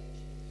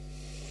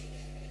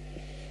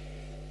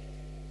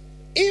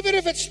 even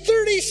if it's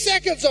 30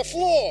 seconds a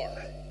floor,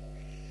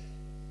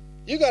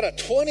 you got a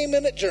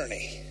 20-minute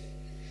journey.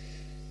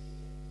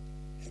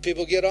 And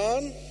people get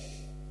on,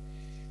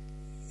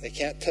 they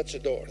can't touch the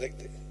door.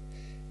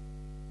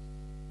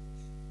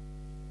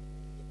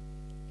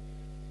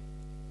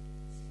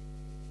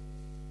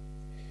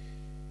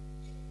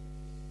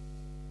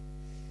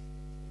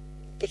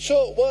 But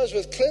so it was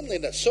with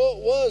cleanliness. So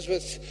it was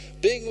with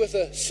being with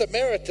a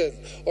Samaritan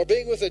or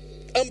being with an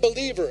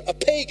unbeliever, a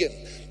pagan,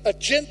 a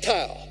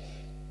Gentile.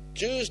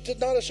 Jews did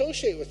not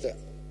associate with them,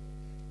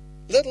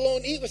 let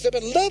alone eat with them,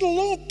 and let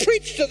alone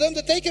preach to them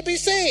that they could be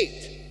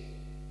saved.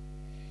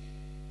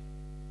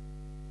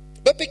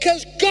 But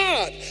because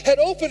God had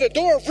opened a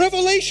door of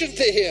revelation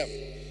to him,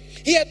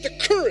 he had the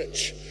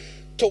courage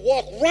to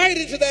walk right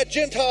into that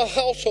Gentile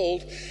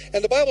household.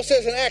 And the Bible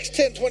says in Acts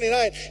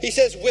 10:29, he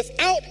says,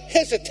 without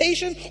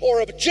hesitation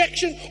or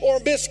objection or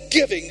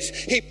misgivings,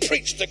 he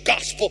preached the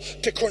gospel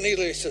to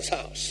Cornelius'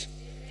 house.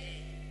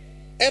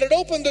 And it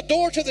opened the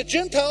door to the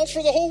Gentiles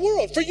for the whole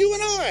world, for you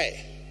and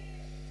I.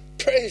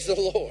 Praise the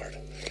Lord.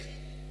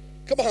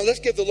 Come on, let's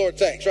give the Lord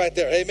thanks right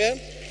there. Amen.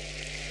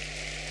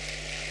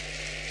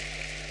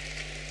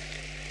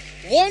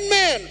 One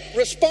man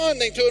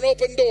responding to an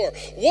open door.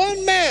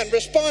 One man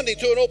responding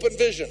to an open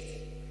vision.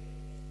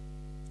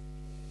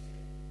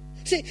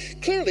 See,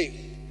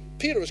 clearly,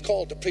 Peter was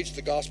called to preach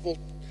the gospel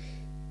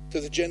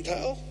to the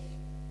Gentile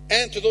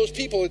and to those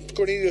people in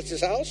Cornelius'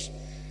 house.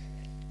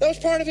 That was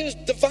part of his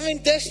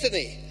divine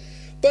destiny.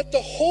 But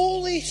the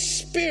Holy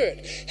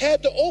Spirit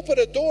had to open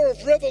a door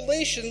of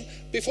revelation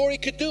before he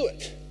could do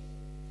it.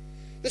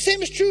 The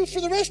same is true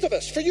for the rest of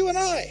us, for you and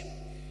I.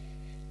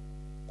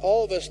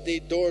 All of us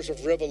need doors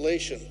of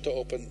revelation to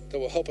open that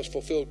will help us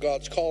fulfill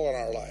God's call on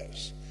our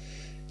lives.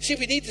 See,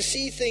 we need to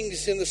see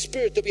things in the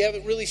Spirit that we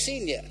haven't really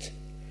seen yet.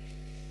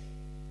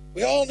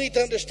 We all need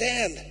to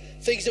understand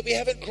things that we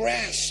haven't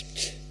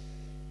grasped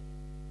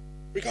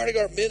regarding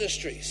our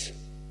ministries.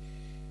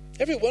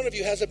 Every one of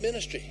you has a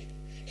ministry.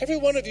 Every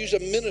one of you is a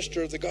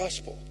minister of the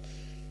gospel.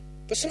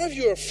 But some of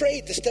you are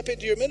afraid to step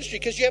into your ministry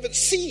because you haven't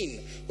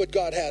seen what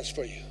God has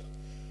for you.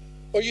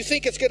 Or you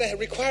think it's going to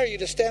require you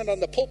to stand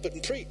on the pulpit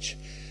and preach.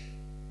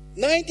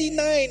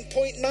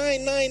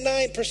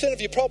 99.999%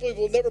 of you probably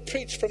will never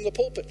preach from the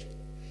pulpit.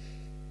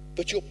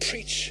 But you'll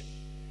preach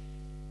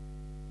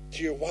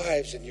to your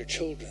wives and your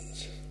children,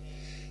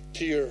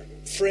 to your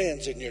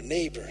friends and your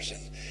neighbors and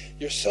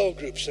your cell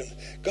groups. And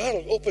God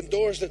will open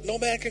doors that no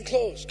man can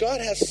close.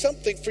 God has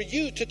something for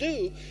you to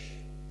do,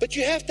 but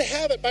you have to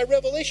have it by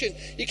revelation.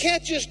 You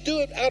can't just do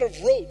it out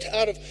of rote,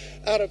 out of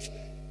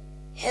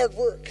hard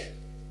work,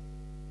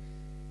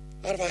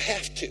 out of I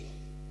have to.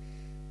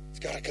 It's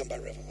got to come by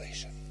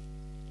revelation.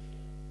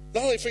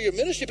 Not only for your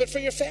ministry, but for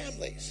your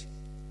families.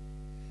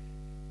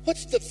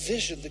 What's the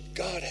vision that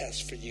God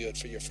has for you and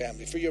for your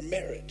family, for your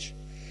marriage,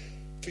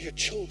 for your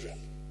children,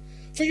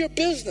 for your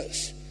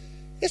business?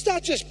 It's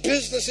not just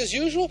business as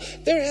usual.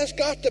 There has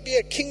got to be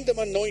a kingdom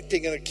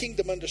anointing and a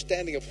kingdom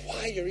understanding of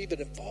why you're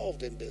even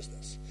involved in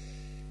business.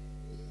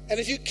 And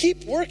if you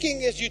keep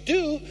working as you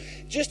do,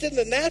 just in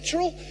the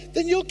natural,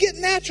 then you'll get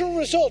natural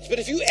results. But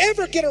if you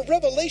ever get a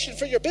revelation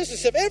for your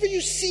business, if ever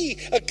you see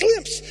a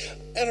glimpse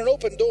and an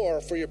open door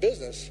for your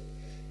business,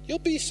 you'll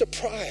be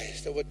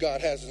surprised at what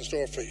God has in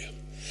store for you.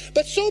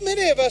 But so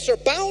many of us are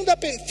bound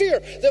up in fear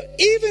that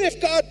even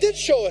if God did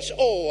show us,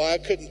 oh, I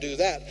couldn't do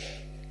that,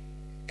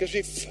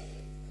 because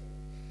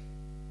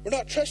we're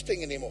not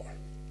trusting anymore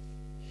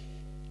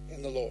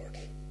in the Lord.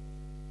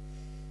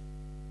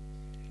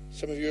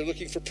 Some of you are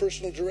looking for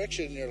personal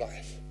direction in your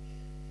life.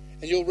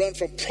 And you'll run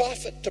from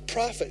prophet to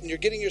prophet, and you're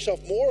getting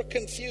yourself more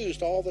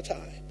confused all the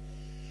time.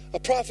 A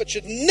prophet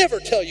should never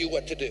tell you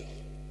what to do.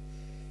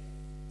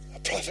 A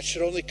prophet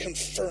should only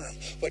confirm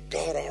what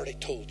God already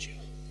told you.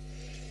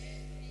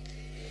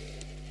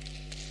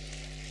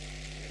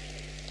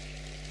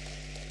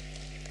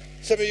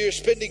 Some of you are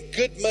spending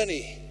good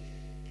money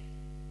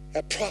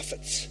at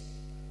prophets,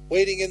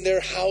 waiting in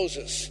their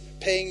houses,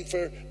 paying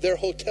for their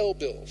hotel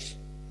bills.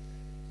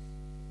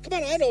 Come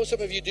on, I know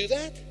some of you do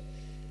that.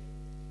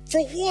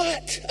 For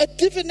what? A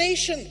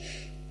divination.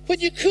 When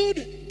you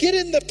could get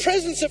in the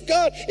presence of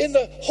God in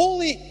the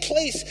holy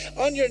place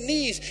on your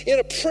knees in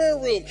a prayer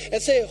room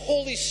and say,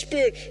 Holy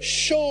Spirit,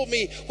 show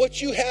me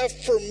what you have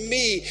for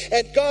me.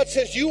 And God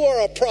says, you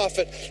are a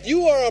prophet,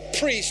 you are a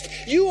priest,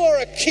 you are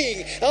a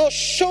king. I'll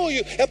show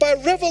you. And by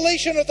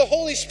revelation of the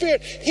Holy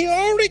Spirit, He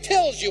already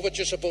tells you what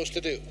you're supposed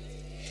to do.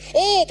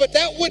 Oh, but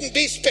that wouldn't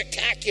be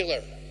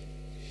spectacular.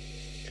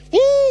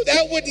 Woo,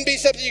 that wouldn't be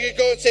something you could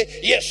go and say,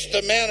 yes,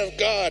 the man of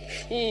God.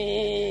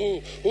 Ooh,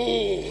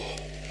 ooh.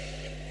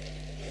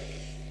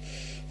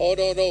 Oh,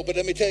 no, but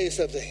let me tell you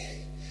something.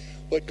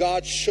 What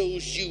God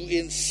shows you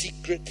in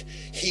secret,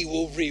 He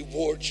will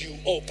reward you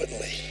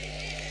openly.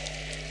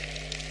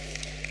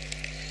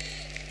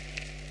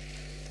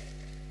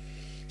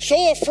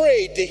 So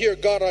afraid to hear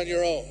God on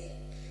your own.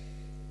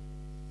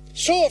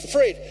 So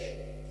afraid.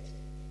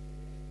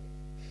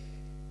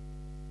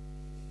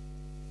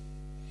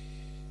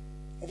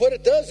 What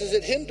it does is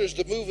it hinders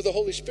the move of the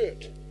Holy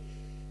Spirit.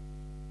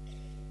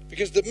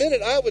 Because the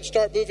minute I would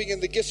start moving in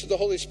the gifts of the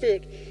Holy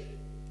Spirit,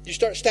 you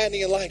start standing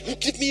in line. Oh,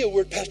 give me a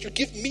word, Pastor.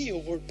 Give me a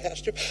word,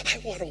 Pastor.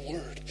 I want a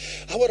word.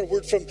 I want a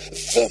word from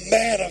the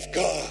man of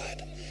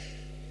God.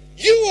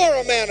 You are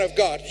a man of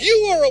God. You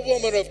are a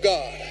woman of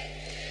God.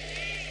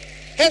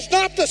 Has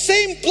not the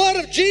same blood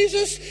of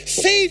Jesus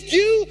saved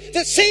you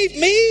that saved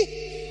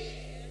me?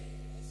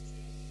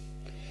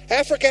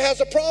 Africa has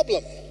a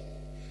problem.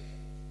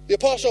 The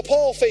Apostle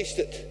Paul faced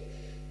it.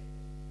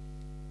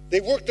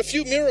 They worked a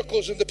few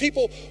miracles and the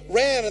people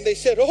ran and they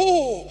said,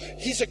 oh,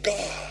 he's a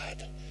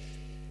god.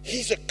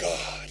 He's a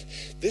god.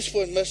 This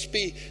one must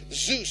be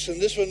Zeus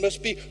and this one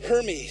must be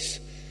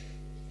Hermes.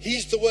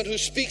 He's the one who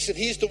speaks and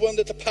he's the one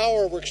that the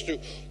power works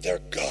through. They're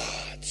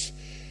gods.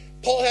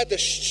 Paul had to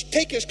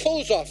take his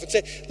clothes off and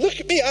say, look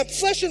at me, I'm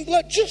flesh and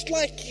blood just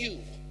like you.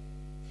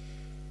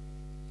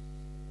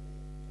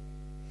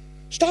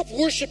 Stop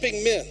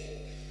worshiping men.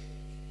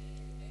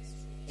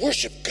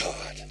 Worship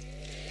God.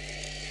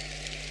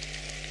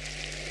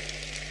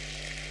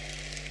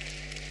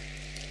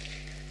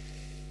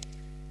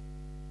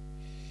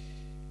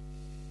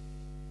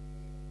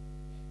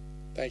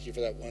 Thank you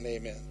for that one.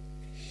 Amen.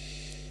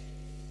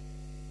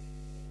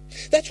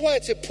 That's why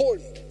it's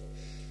important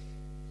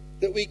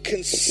that we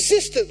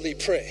consistently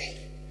pray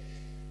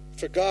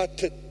for God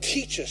to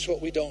teach us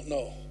what we don't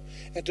know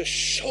and to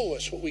show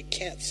us what we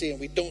can't see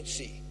and we don't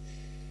see.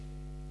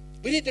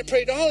 We need to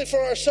pray not only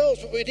for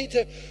ourselves, but we need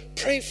to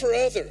pray for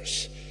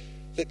others,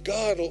 that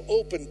God will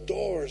open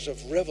doors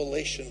of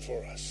revelation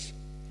for us.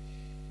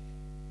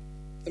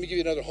 Let me give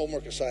you another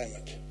homework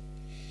assignment.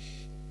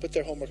 Put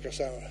their homework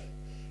assignment.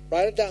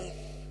 Write it down.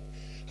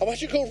 I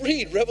want you to go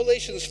read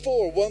Revelations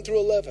 4, 1 through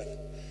 11.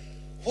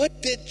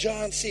 What did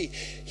John see?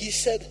 He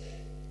said,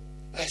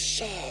 I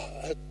saw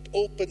an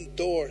open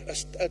door,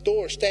 a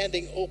door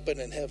standing open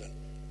in heaven.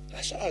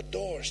 I saw a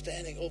door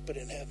standing open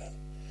in heaven.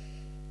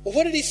 Well,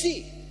 what did he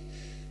see?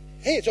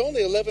 Hey, it's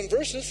only 11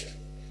 verses.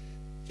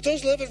 But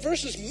those 11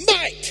 verses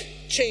might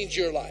change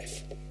your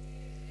life.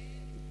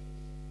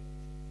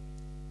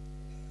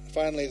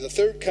 Finally, the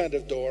third kind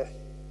of door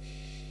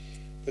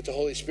that the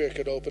Holy Spirit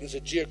could open is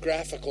a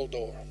geographical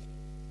door.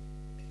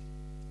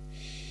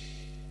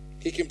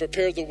 He can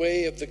prepare the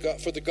way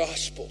for the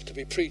gospel to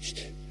be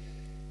preached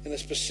in a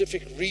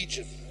specific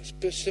region, a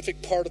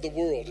specific part of the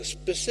world, a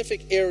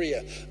specific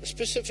area, a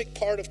specific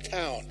part of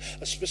town,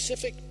 a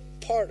specific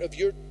part of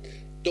your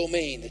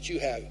domain that you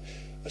have,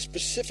 a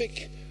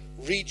specific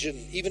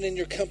region, even in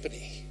your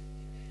company.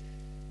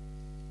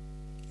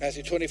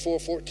 Matthew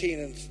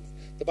 24:14, and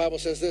the Bible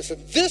says this,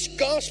 and this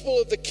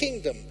gospel of the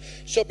kingdom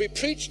shall be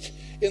preached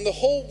in the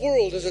whole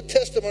world as a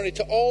testimony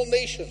to all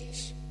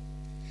nations,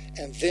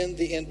 and then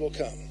the end will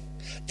come.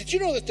 Did you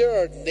know that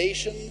there are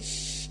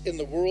nations in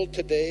the world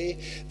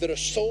today that are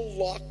so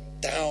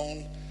locked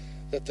down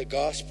that the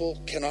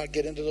gospel cannot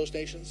get into those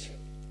nations?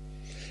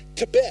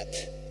 Tibet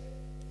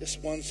is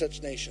one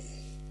such nation.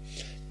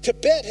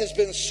 Tibet has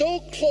been so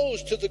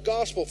closed to the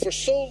gospel for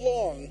so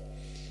long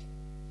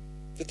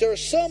that there are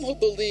some who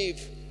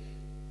believe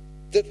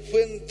that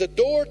when the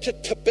door to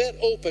Tibet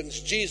opens,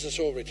 Jesus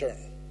will return.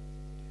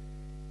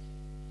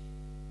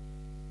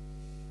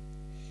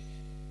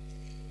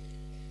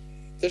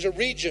 There's a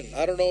region,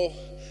 I don't know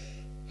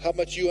how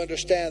much you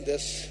understand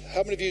this.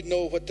 How many of you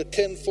know what the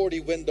 1040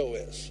 window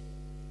is?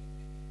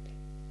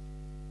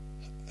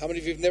 How many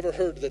of you have never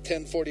heard of the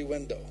 1040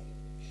 window?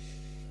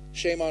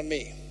 Shame on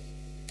me.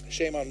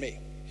 Shame on me.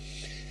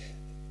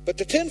 But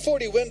the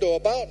 1040 window,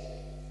 about,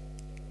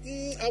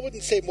 I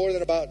wouldn't say more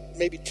than about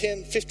maybe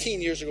 10,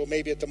 15 years ago,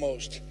 maybe at the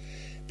most,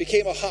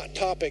 became a hot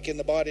topic in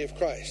the body of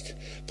Christ.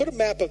 Put a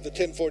map of the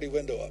 1040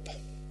 window up.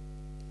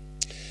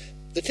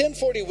 The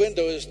 1040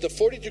 window is the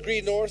 40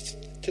 degree north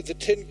to the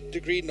 10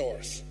 degree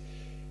north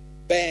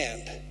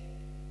band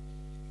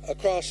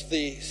across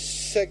the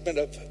segment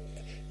of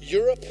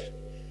Europe,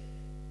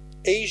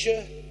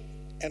 Asia,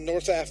 and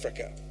North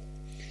Africa.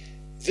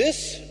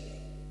 This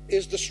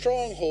is the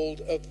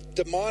stronghold of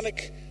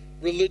demonic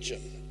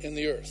religion in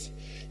the earth.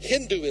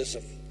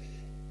 Hinduism,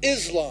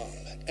 Islam,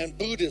 and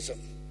Buddhism.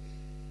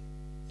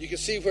 You can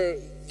see where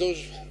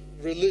those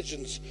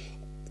religions,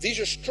 these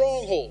are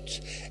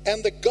strongholds.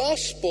 And the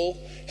gospel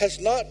has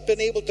not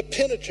been able to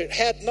penetrate,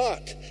 had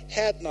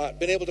not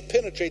been able to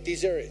penetrate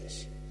these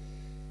areas.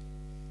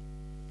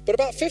 But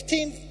about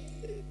 15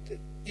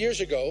 years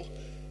ago,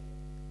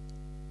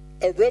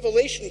 a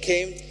revelation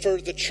came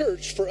for the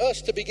church, for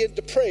us to begin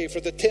to pray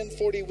for the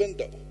 1040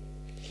 window,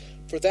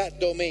 for that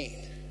domain.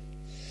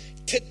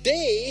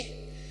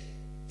 Today,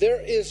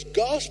 there is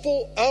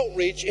gospel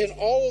outreach in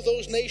all of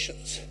those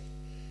nations.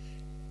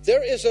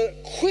 There is a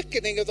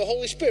quickening of the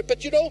Holy Spirit.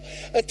 But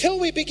until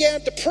we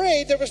began to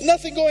pray, there was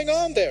nothing going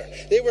on there.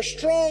 They were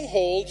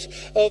strongholds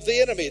of the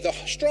enemy, the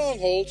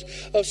strongholds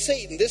of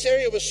Satan. This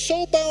area was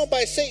so bound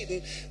by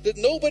Satan that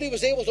nobody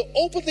was able to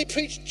openly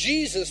preach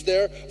Jesus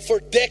there for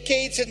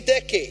decades and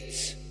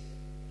decades.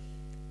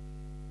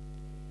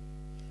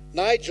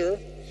 Niger,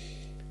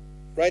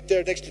 right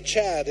there next to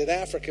Chad in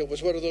Africa,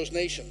 was one of those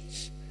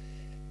nations.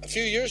 A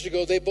few years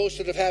ago, they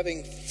boasted of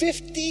having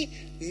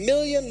 50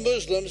 million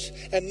Muslims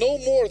and no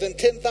more than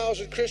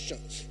 10,000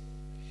 Christians.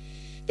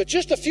 But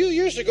just a few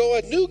years ago,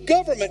 a new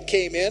government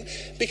came in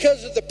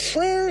because of the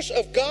prayers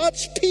of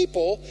God's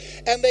people,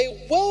 and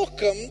they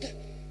welcomed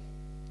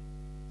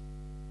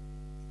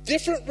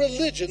different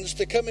religions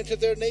to come into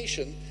their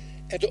nation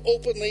and to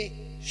openly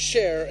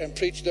share and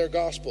preach their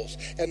gospels.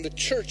 And the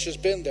church has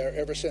been there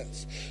ever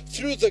since.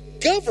 Through the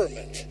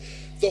government,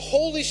 the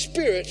Holy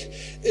Spirit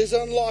is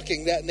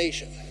unlocking that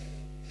nation.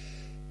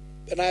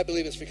 And I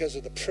believe it's because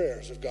of the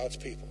prayers of God's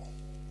people.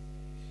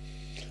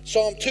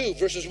 Psalm 2,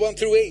 verses 1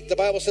 through 8, the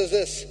Bible says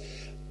this.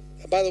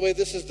 By the way,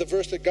 this is the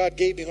verse that God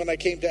gave me when I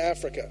came to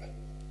Africa.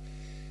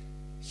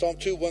 Psalm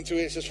 2, 1 through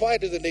 8 says, "Why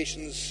do the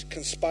nations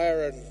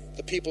conspire and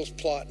the peoples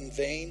plot in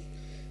vain?"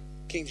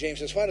 King James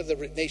says, "Why do the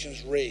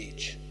nations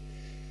rage?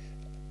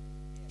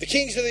 The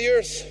kings of the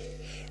earth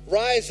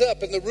rise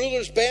up, and the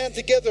rulers band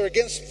together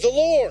against the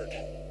Lord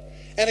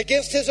and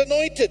against his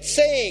anointed,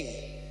 saying,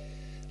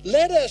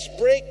 'Let us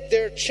break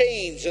their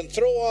chains and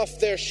throw off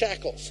their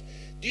shackles.'"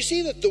 Do you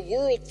see that the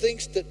world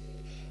thinks that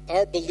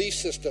our belief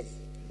system,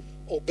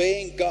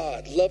 obeying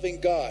God, loving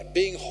God,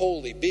 being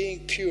holy, being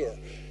pure,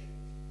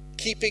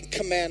 keeping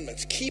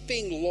commandments,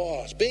 keeping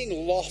laws,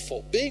 being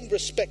lawful, being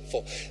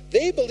respectful,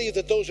 they believe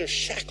that those are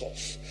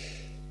shackles.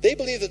 They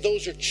believe that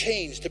those are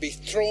chains to be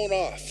thrown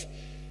off.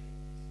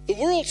 The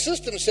world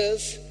system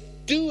says,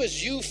 do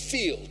as you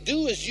feel,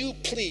 do as you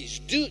please,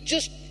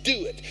 just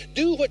do it.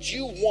 Do what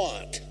you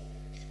want.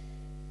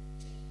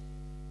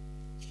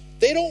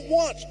 They don't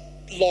want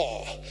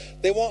law.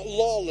 They want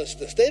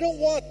lawlessness. They don't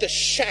want the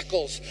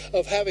shackles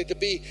of having to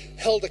be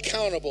held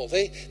accountable.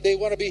 They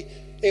want to be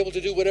able to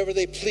do whatever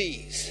they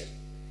please.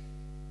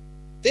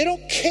 They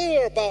don't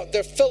care about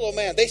their fellow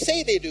man. They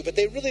say they do, but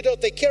they really don't.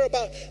 They care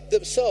about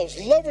themselves,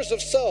 lovers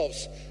of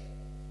selves,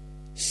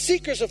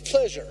 seekers of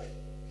pleasure,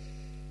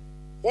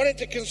 wanting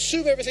to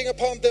consume everything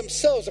upon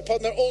themselves,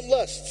 upon their own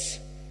lusts,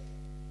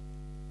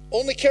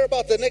 only care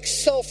about the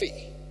next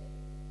selfie.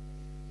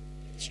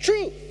 It's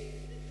true.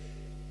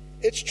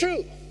 It's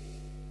true.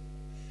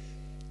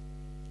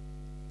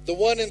 The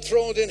one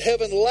enthroned in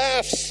heaven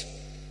laughs.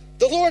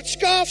 The Lord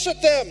scoffs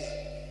at them.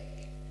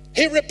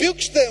 He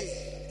rebukes them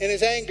in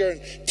his anger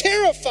and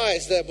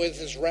terrifies them with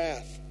his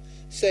wrath,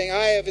 saying,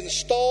 "I have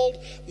installed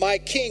my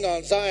king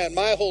on Zion,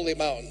 my holy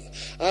mountain.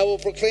 I will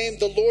proclaim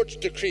the Lord's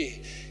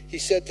decree. He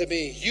said to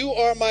me, 'You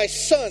are my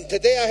son.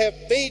 Today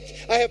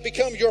I have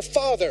become your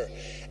father.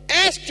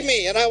 Ask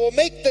me, and I will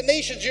make the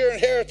nations your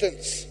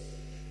inheritance,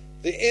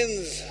 the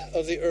ends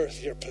of the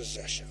earth your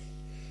possession.'"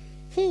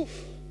 Whew.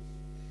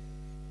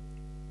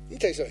 Let me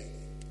tell you something.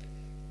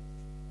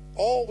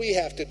 All we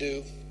have to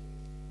do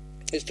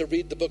is to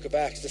read the book of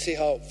Acts to see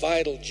how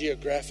vital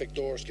geographic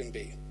doors can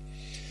be. Do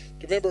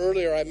you remember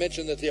earlier I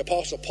mentioned that the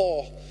Apostle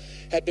Paul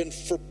had been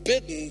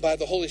forbidden by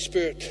the Holy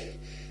Spirit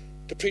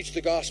to preach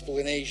the gospel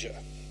in Asia?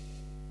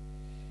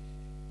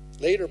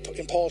 Later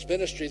in Paul's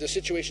ministry, the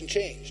situation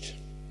changed.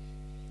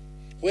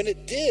 When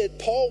it did,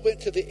 Paul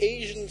went to the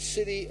Asian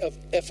city of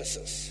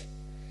Ephesus.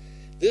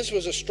 This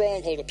was a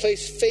stronghold, a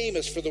place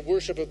famous for the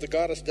worship of the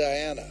goddess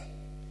Diana.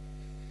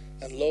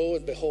 And lo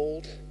and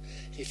behold,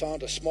 he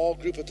found a small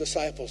group of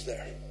disciples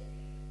there.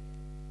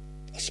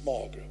 A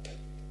small group.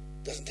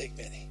 Doesn't take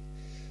many.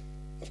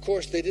 Of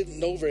course, they didn't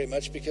know very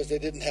much because they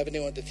didn't have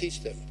anyone to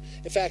teach them.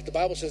 In fact, the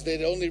Bible says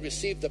they'd only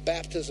received the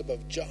baptism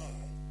of John.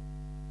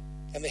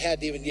 And they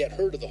hadn't even yet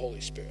heard of the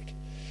Holy Spirit.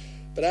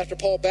 But after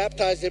Paul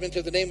baptized them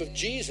into the name of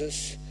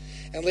Jesus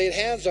and laid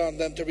hands on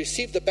them to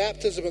receive the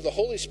baptism of the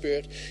Holy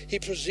Spirit, he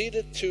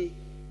proceeded to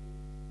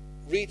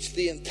reach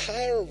the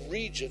entire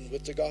region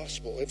with the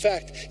gospel. In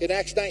fact, in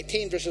Acts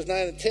 19, verses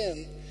 9 and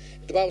 10,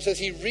 the Bible says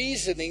he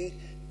reasoning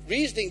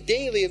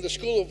daily in the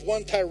school of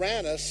one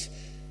Tyrannus,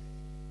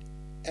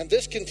 and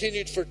this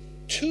continued for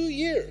 2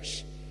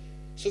 years,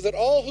 so that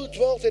all who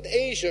dwelt in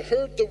Asia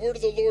heard the word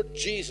of the Lord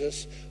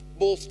Jesus,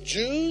 both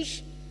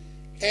Jews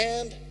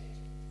and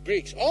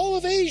Greeks. All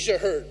of Asia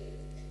heard.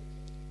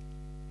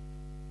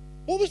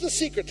 What was the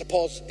secret to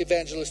Paul's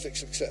evangelistic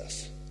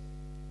success?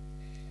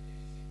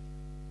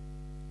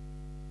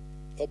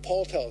 Well,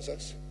 Paul tells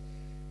us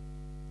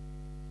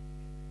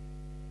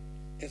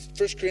in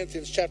 1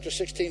 Corinthians chapter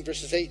 16,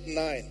 verses 8 and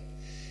 9.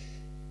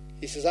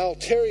 He says, "I'll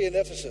tarry in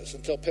Ephesus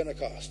until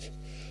Pentecost,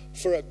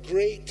 for a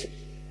great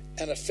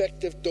and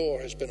effective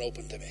door has been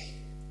opened to me."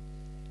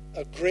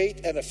 A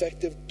great and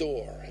effective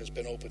door has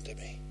been opened to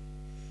me.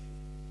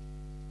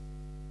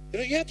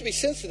 You have to be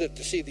sensitive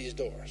to see these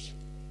doors.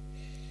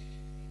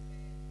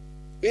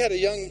 We had a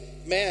young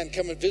man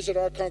come and visit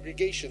our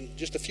congregation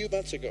just a few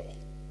months ago.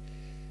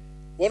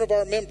 One of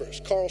our members,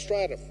 Carl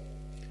Stradham,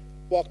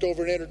 walked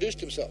over and introduced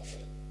himself.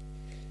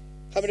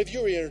 How many of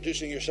you are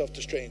introducing yourself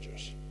to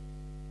strangers?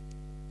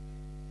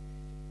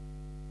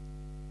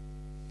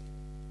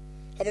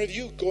 How many of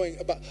you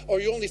or are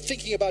you only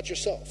thinking about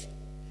yourself?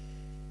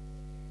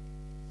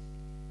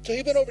 So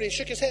he went over and he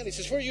shook his hand. He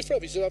says, where are you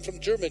from? He said, I'm from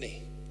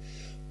Germany.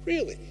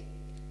 Really?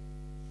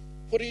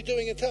 What are you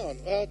doing in town?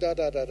 Oh,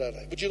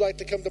 Would you like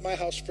to come to my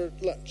house for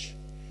lunch?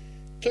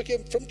 Took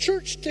him from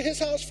church to his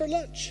house for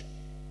lunch.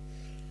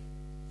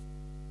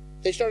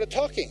 They started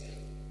talking.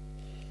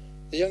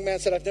 The young man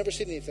said, I've never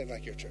seen anything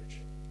like your church.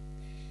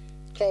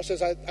 Carl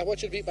says, I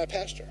want you to meet my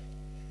pastor.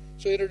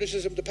 So he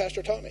introduces him to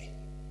Pastor Tommy.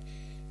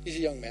 He's a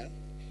young man.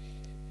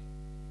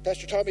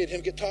 Pastor Tommy and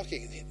him get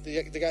talking.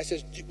 The guy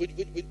says,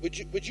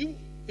 would you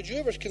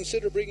ever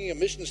consider bringing a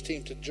missions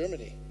team to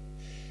Germany?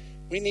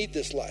 We need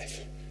this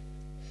life.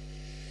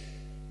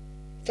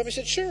 Tommy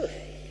said, sure.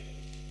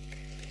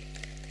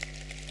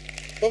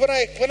 But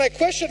when I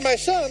questioned my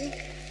son,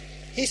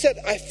 he said,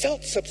 I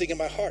felt something in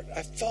my heart.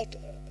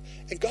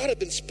 And God had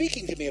been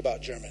speaking to me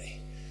about Germany.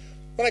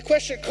 When I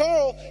questioned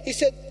Carl, he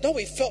said, no,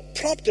 we felt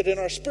prompted in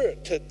our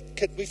spirit.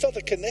 We felt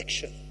a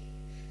connection.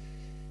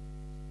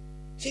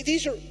 See,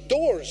 these are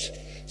doors.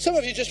 Some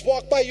of you just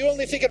walk by, you're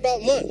only thinking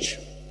about lunch.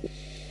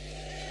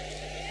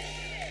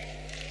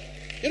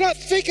 You're not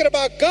thinking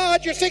about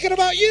God, you're thinking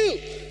about you.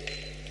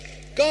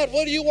 God,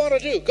 what do you want to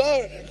do?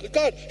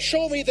 God,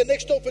 show me the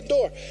next open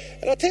door.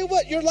 And I'll tell you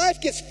what, your life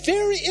gets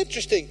very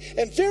interesting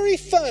and very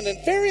fun and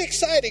very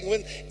exciting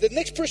when the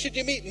next person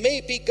you meet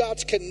may be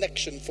God's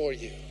connection for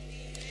you.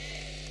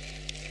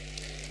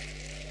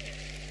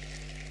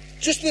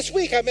 Just this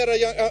week, I met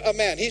a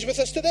man. He's with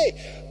us today.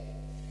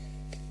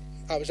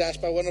 I was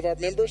asked by one of our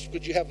members,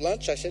 would you have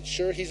lunch? I said,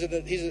 sure. He's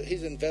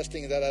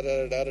investing.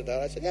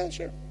 I said, yeah,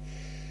 sure.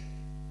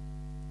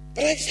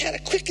 But I just had a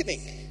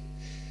quickening.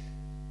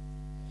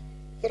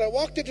 When I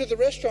walked into the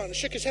restaurant and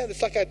shook his hand,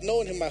 it's like I'd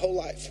known him my whole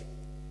life.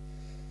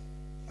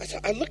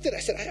 I looked at it. I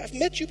said, I've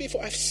met you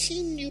before. I've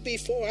seen you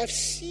before.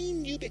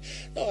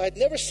 No, I'd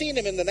never seen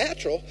him in the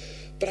natural,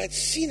 but I'd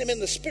seen him in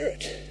the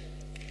spirit.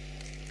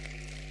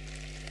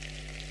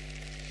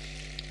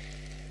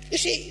 You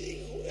see,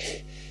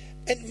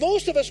 and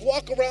most of us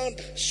walk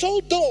around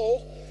so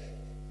dull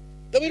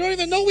that we don't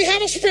even know we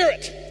have a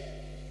spirit.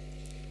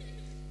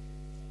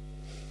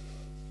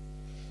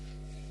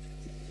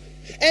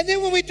 And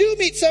then when we do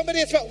meet somebody,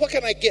 it's about, what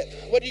can I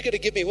get? What are you going to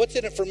give me? What's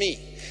in it for me?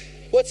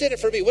 What's in it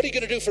for me? What are you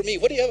going to do for me?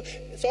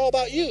 It's all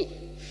about you.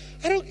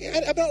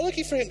 I'm not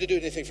looking for him to do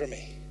anything for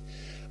me.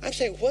 I'm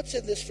saying, what's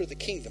in this for the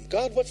kingdom?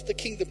 God, what's the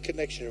kingdom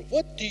connection?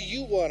 What do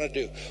you want to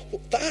do?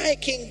 Thy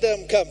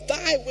kingdom come,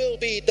 thy will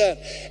be done.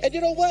 And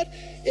you know what?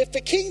 If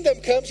the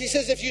kingdom comes, he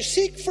says, if you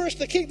seek first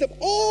the kingdom,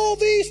 all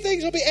these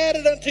things will be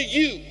added unto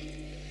you.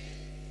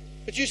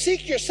 But you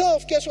seek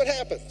yourself, guess what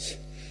happens?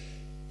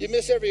 You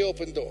miss every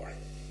open door.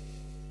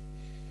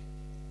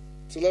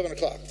 It's 11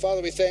 o'clock.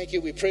 Father, we thank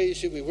you, we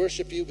praise you, we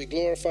worship you, we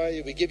glorify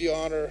you, we give you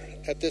honor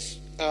at this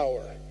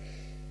hour.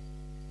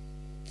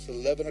 It's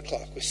 11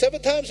 o'clock.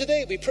 7 times a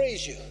day we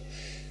praise you.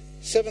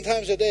 7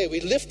 times a day we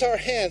lift our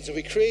hands and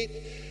we create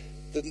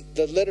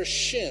the letter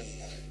Shin,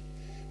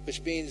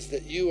 which means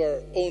that you are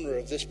owner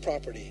of this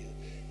property.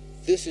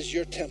 This is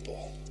your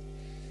temple.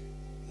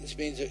 This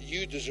means that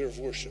you deserve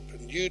worship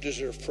and you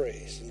deserve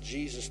praise. In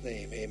Jesus'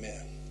 name,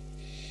 amen.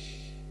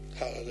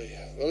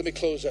 Hallelujah. Well, let me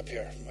close up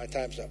here. My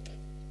time's up.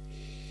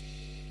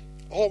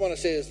 All I want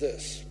to say is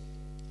this.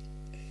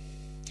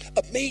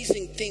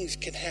 Amazing things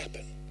can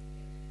happen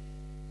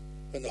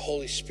when the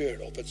Holy Spirit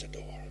opens a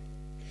door.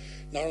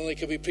 Not only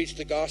can we preach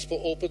the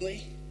gospel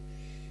openly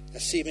and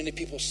see many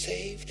people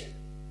saved,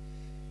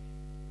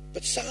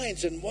 but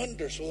signs and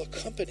wonders will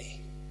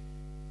accompany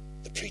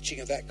the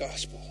preaching of that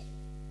gospel.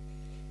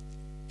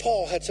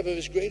 Paul had some of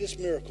his greatest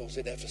miracles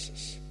in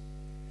Ephesus,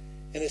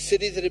 in a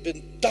city that had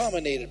been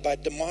dominated by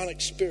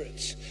demonic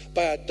spirits,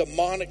 by a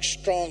demonic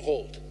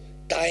stronghold.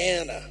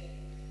 Diana,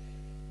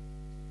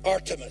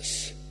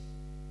 Artemis,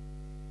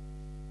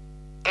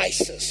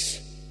 Isis,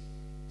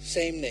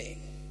 same name.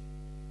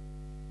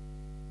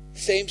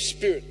 Same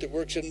spirit that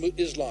works in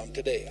Islam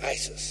today,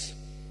 ISIS.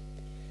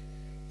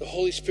 The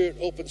Holy Spirit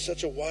opened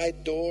such a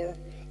wide door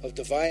of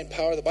divine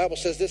power. The Bible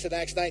says this in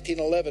Acts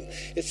 19:11.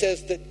 It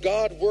says that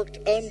God worked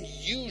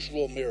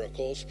unusual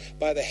miracles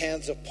by the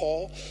hands of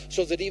Paul,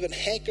 so that even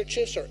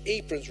handkerchiefs or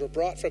aprons were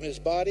brought from his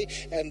body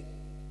and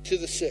to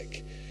the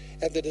sick.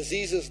 And the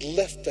diseases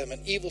left them,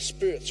 and evil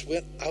spirits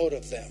went out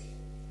of them.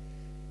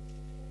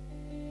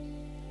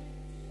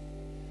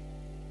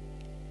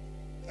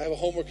 I have a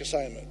homework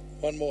assignment.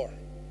 One more.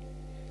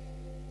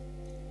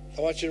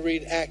 I want you to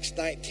read Acts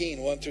 19,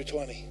 1 through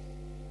 20.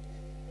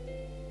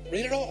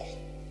 Read it all.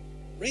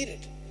 Read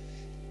it.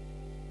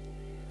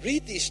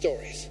 Read these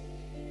stories.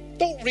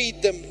 Don't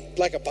read them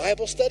like a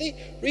Bible study.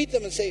 Read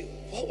them and say,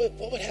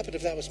 what would happen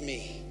if that was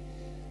me?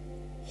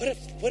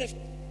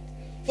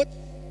 What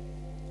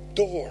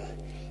door,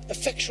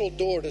 effectual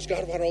door does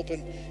God want to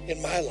open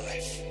in my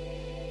life?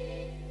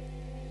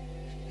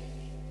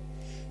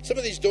 Some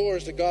of these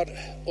doors that God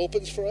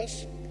opens for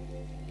us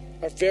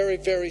are very,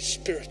 very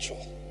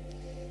spiritual.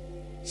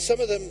 Some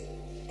of them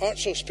aren't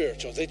so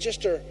spiritual. They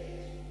just are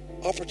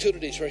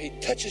opportunities where he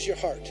touches your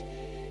heart.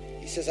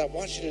 He says, I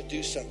want you to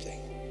do something.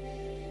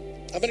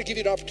 I'm going to give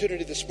you an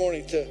opportunity this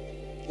morning to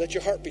let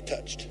your heart be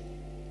touched.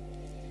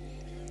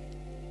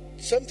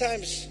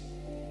 Sometimes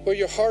where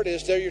your heart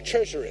is, there your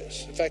treasure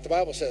is. In fact, the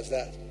Bible says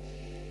that.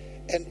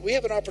 And we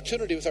have an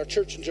opportunity with our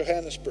church in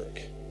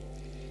Johannesburg.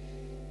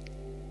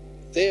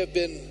 They have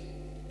been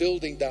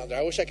building down there.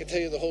 I wish I could tell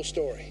you the whole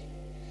story.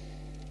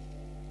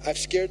 I've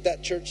scared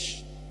that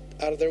church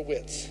out of their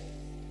wits.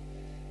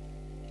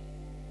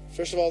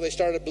 First of all, they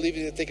started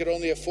believing that they could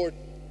only afford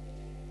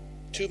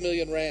 2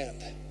 million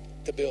rand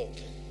to build.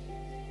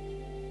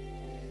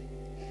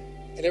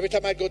 And every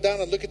time I'd go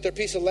down and look at their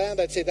piece of land,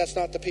 I'd say, that's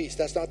not the piece,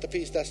 that's not the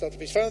piece, that's not the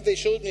piece. Finally, they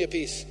showed me a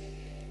piece.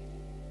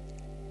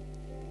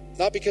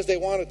 Not because they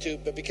wanted to,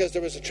 but because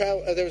there was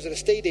an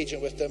estate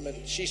agent with them,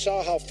 and she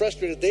saw how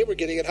frustrated they were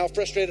getting and how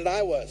frustrated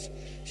I was.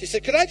 She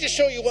said, could I just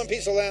show you one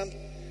piece of land?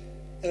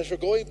 And as we're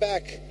going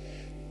back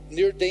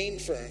near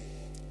Dainfern,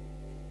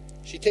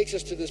 she takes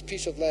us to this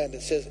piece of land.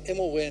 It says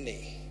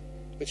Emoweni,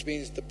 which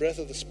means the breath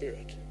of the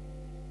Spirit.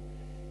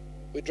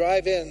 We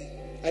drive in.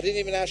 I didn't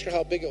even ask her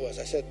how big it was.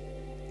 I said,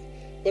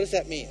 what does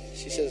that mean?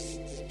 She says,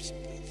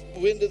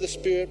 wind of the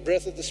Spirit,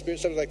 breath of the Spirit,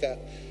 something like that.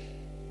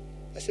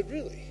 I said,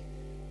 really?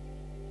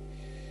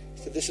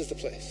 I said, this is the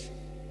place.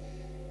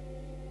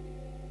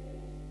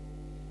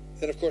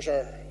 Then, of course,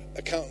 our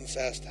accountants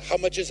asked, how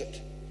much is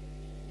it?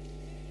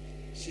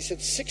 She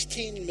said,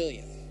 16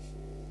 million.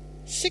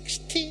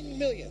 16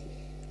 million.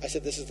 I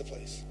said, this is the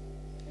place.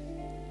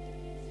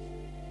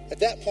 At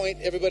that point,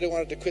 everybody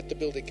wanted to quit the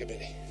building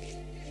committee.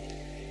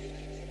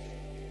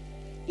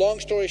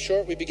 Long story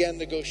short, we began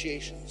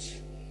negotiations.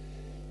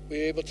 We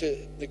were able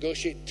to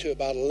negotiate to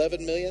about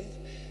 11 million.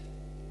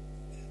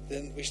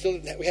 Then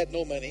we had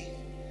no money.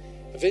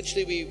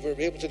 Eventually, we were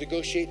able to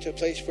negotiate to a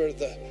place where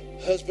the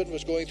husband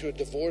was going through a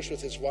divorce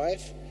with his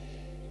wife.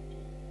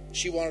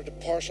 She wanted to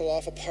parcel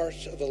off a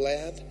part of the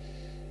land.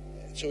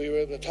 And so we were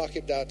able to talk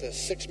him down to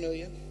 6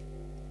 million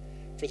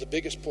for the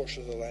biggest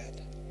portion of the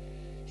land.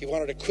 He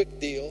wanted a quick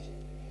deal.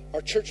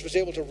 Our church was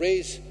able to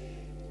raise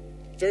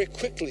very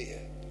quickly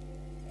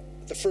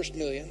the first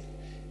million.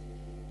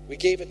 We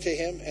gave it to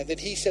him, and then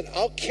he said,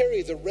 I'll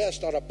carry the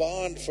rest on a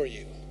bond for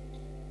you.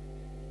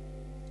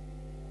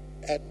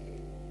 At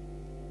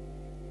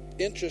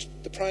interest,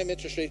 the prime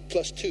interest rate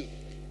 +2.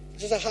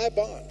 This is a high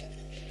bond,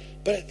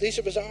 but at least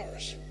it was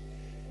ours.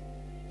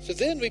 So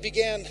then we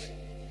began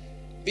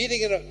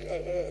meeting in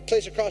a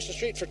place across the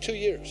street for 2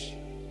 years.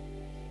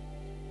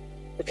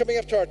 We're coming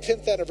up to our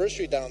 10th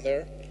anniversary down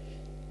there,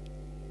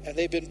 and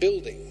they've been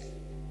building.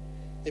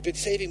 They've been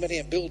saving money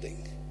and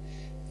building,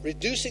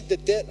 reducing the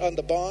debt on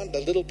the bond a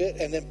little bit,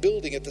 and then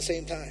building at the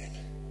same time.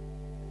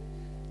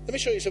 Let me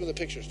show you some of the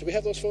pictures. Do we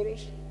have those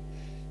photos?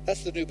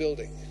 That's the new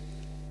building.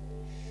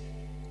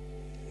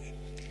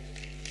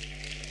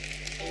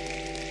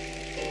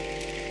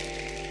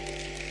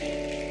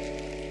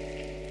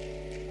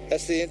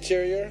 That's the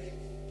interior.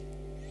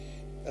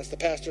 That's the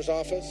pastor's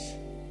office,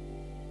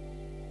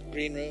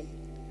 green room.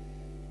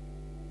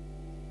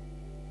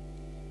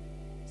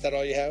 Is that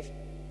all you have?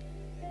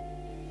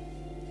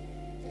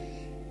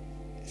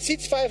 It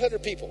seats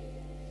 500 people.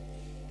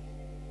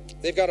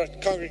 They've got a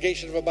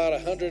congregation of about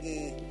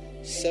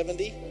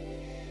 170.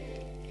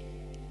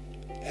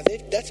 And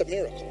that's a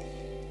miracle.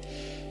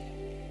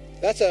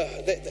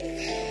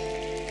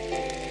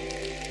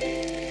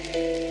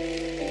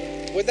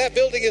 When that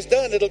building is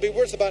done, it'll be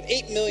worth about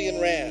 8 million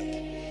rand.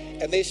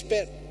 And they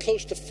spent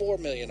close to 4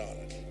 million on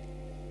it.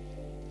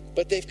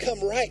 But they've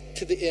come right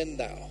to the end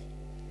now.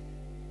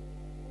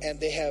 And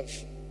they have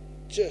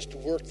just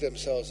worked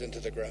themselves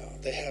into the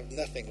ground. They have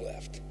nothing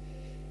left.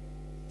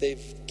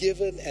 They've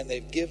given and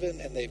they've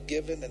given and they've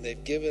given and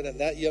they've given.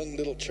 And that young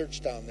little church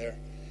down there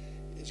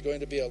is going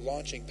to be a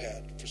launching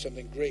pad for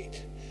something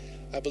great.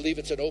 I believe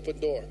it's an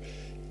open door.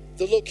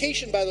 The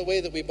location, by the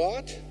way, that we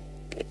bought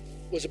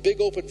was a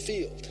big open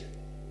field.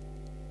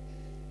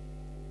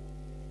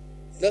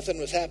 Nothing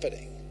was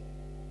happening.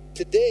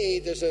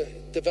 Today, there's a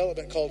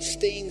development called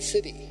Stain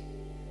City.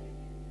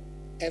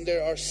 And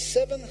there are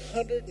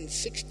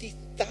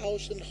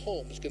 760,000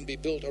 homes going to be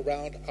built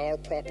around our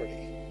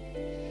property.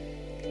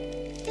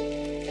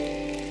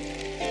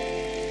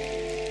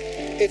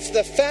 It's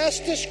the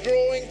fastest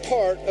growing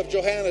part of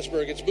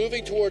Johannesburg. It's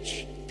moving towards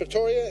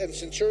Pretoria and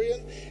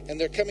Centurion, and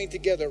they're coming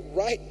together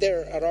right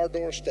there at our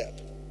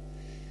doorstep.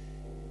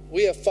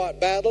 We have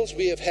fought battles.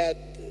 We have had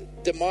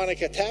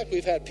demonic attack.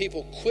 We've had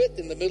people quit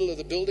in the middle of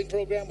the building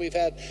program. We've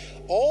had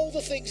all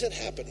the things that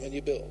happen when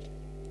you build.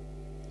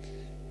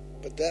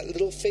 But that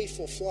little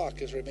faithful flock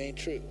has remained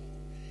true.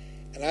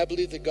 And I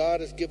believe that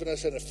God has given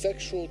us an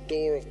effectual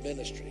door of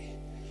ministry.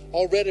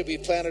 Already we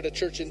planted a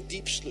church in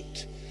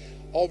Diepsloot.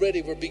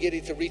 Already we're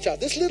beginning to reach out.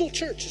 This little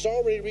church is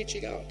already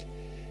reaching out.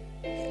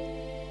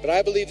 But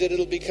I believe that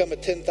it'll become a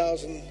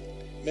 10,000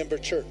 member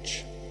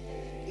church.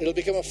 It'll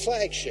become a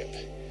flagship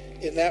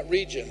in that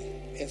region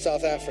in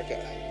South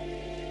Africa.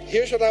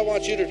 Here's what I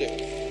want you to do.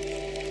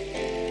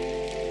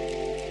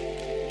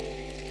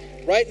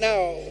 Right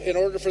now, in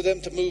order for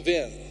them to move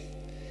in,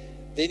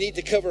 they need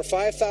to cover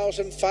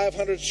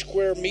 5,500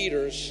 square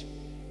meters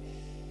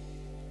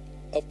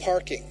of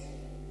parking.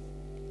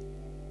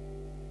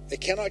 They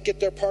cannot get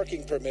their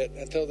parking permit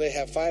until they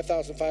have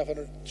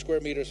 5,500 square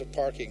meters of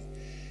parking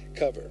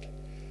covered.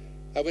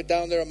 I went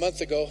down there a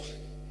month ago,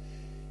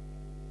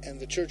 and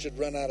the church had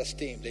run out of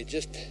steam. They'd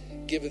just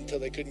given until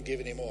they couldn't give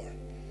anymore.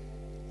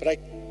 But I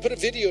put a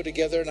video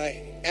together, and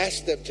I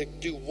asked them to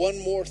do one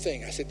more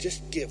thing. I said,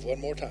 just give one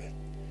more time.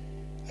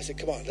 I said,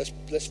 come on,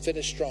 let's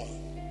finish strong.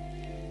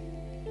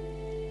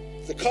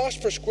 The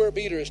cost per square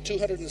meter is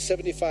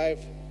 275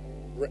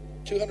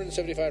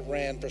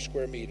 Rand per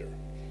square meter.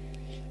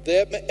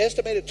 The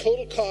estimated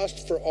total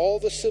cost for all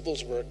the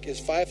civils work is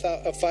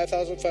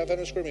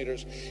 5,500 square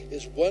meters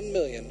is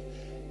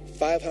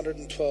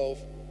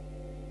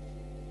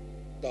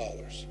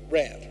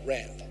 $1,512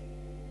 Rand.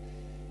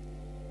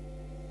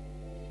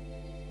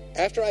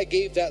 After I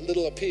gave that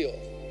little appeal,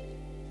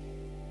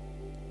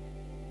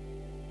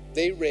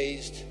 they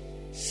raised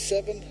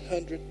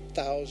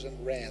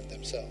 700,000 Rand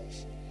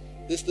themselves.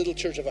 This little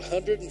church of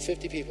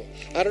 150 people.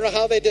 I don't know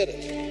how they did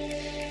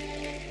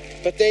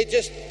it. But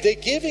they're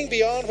giving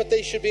beyond what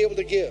they should be able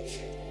to give.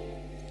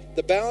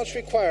 The balance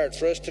required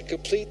for us to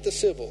complete the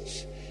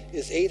civils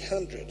is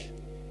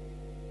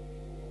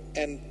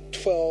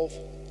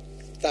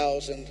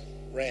 812,000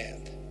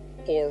 Rand,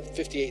 or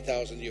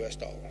 58,000 US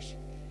dollars.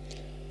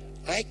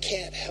 I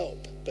can't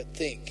help but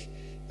think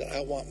that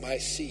I want my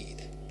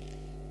seed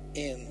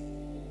in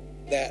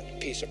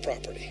that piece of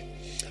property.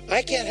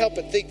 I can't help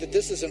but think that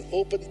this is an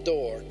open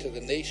door to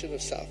the nation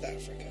of South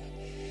Africa.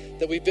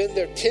 That we've been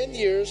there 10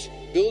 years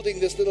building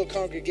this little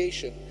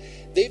congregation.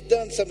 They've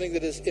done something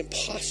that is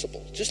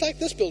impossible, just like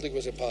this building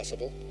was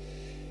impossible.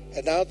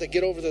 And now they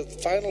get over the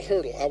final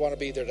hurdle, I want to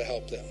be there to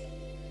help them.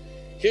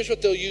 Here's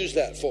what they'll use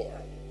that for.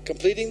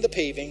 Completing the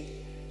paving,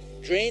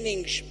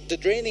 the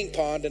draining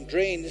pond and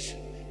drains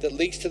that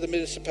links to the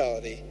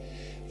municipality,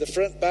 the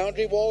front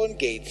boundary wall and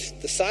gates,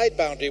 the side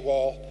boundary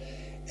wall,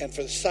 and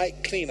for the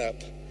site cleanup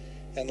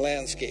and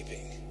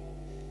landscaping.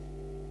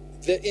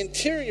 The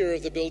interior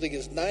of the building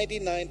is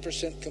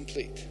 99%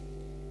 complete.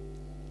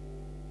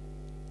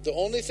 The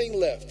only thing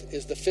left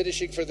is the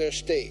finishing for their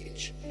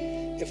stage.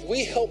 If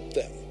we help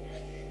them,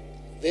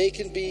 they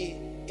can be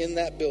in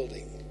that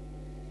building,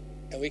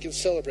 and we can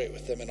celebrate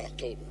with them in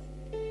October.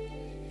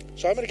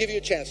 So I'm going to give you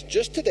a chance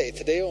just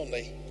today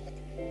only.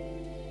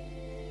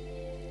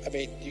 I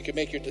mean, you can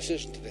make your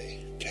decision today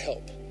to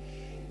help.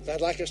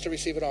 I'd like us to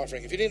receive an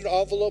offering. If you need an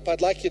envelope,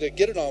 I'd like you to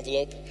get an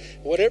envelope.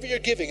 Whatever you're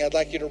giving, I'd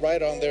like you to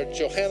write on there,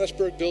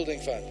 Johannesburg Building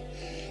Fund.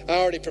 I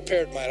already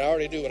prepared mine. I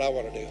already knew what I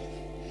want to do.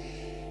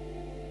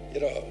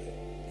 You know,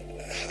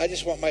 I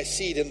just want my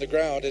seed in the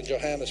ground in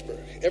Johannesburg.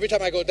 Every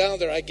time I go down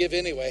there, I give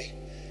anyway.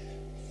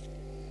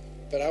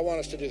 But I want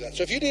us to do that.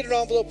 So if you need an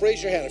envelope,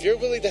 raise your hand. If you're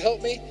willing to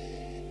help me,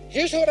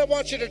 here's what I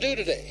want you to do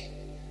today.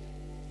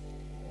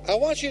 I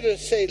want you to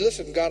say,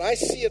 listen, God, I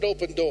see an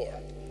open door.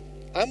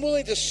 I'm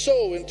willing to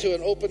sow into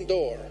an open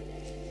door,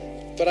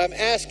 but I'm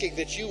asking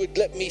that you would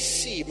let me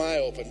see my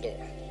open door.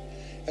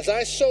 As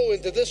I sow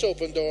into this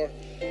open door,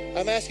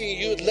 I'm asking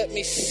you would let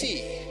me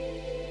see.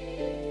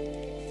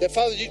 That,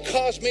 Father, you'd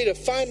cause me to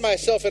find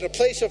myself in a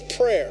place of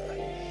prayer,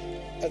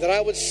 and that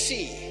I would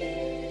see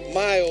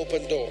my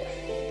open door.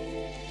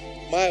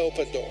 My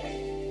open door.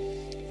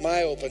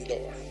 My open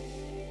door.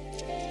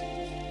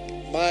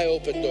 My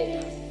open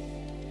door.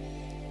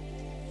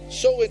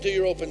 Sow into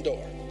your open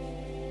door.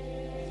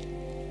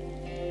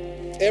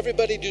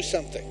 Everybody do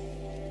something,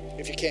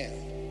 if you can.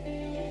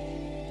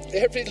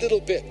 Every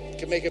little bit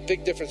can make a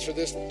big difference for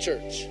this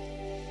church.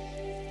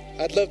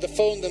 I'd love to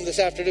phone them this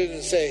afternoon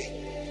and say,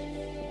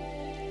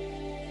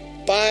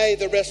 buy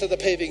the rest of the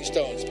paving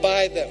stones.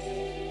 Buy them.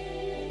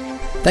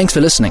 Thanks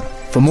for listening.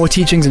 For more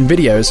teachings and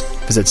videos,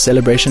 visit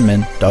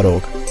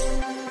celebrationmen.org.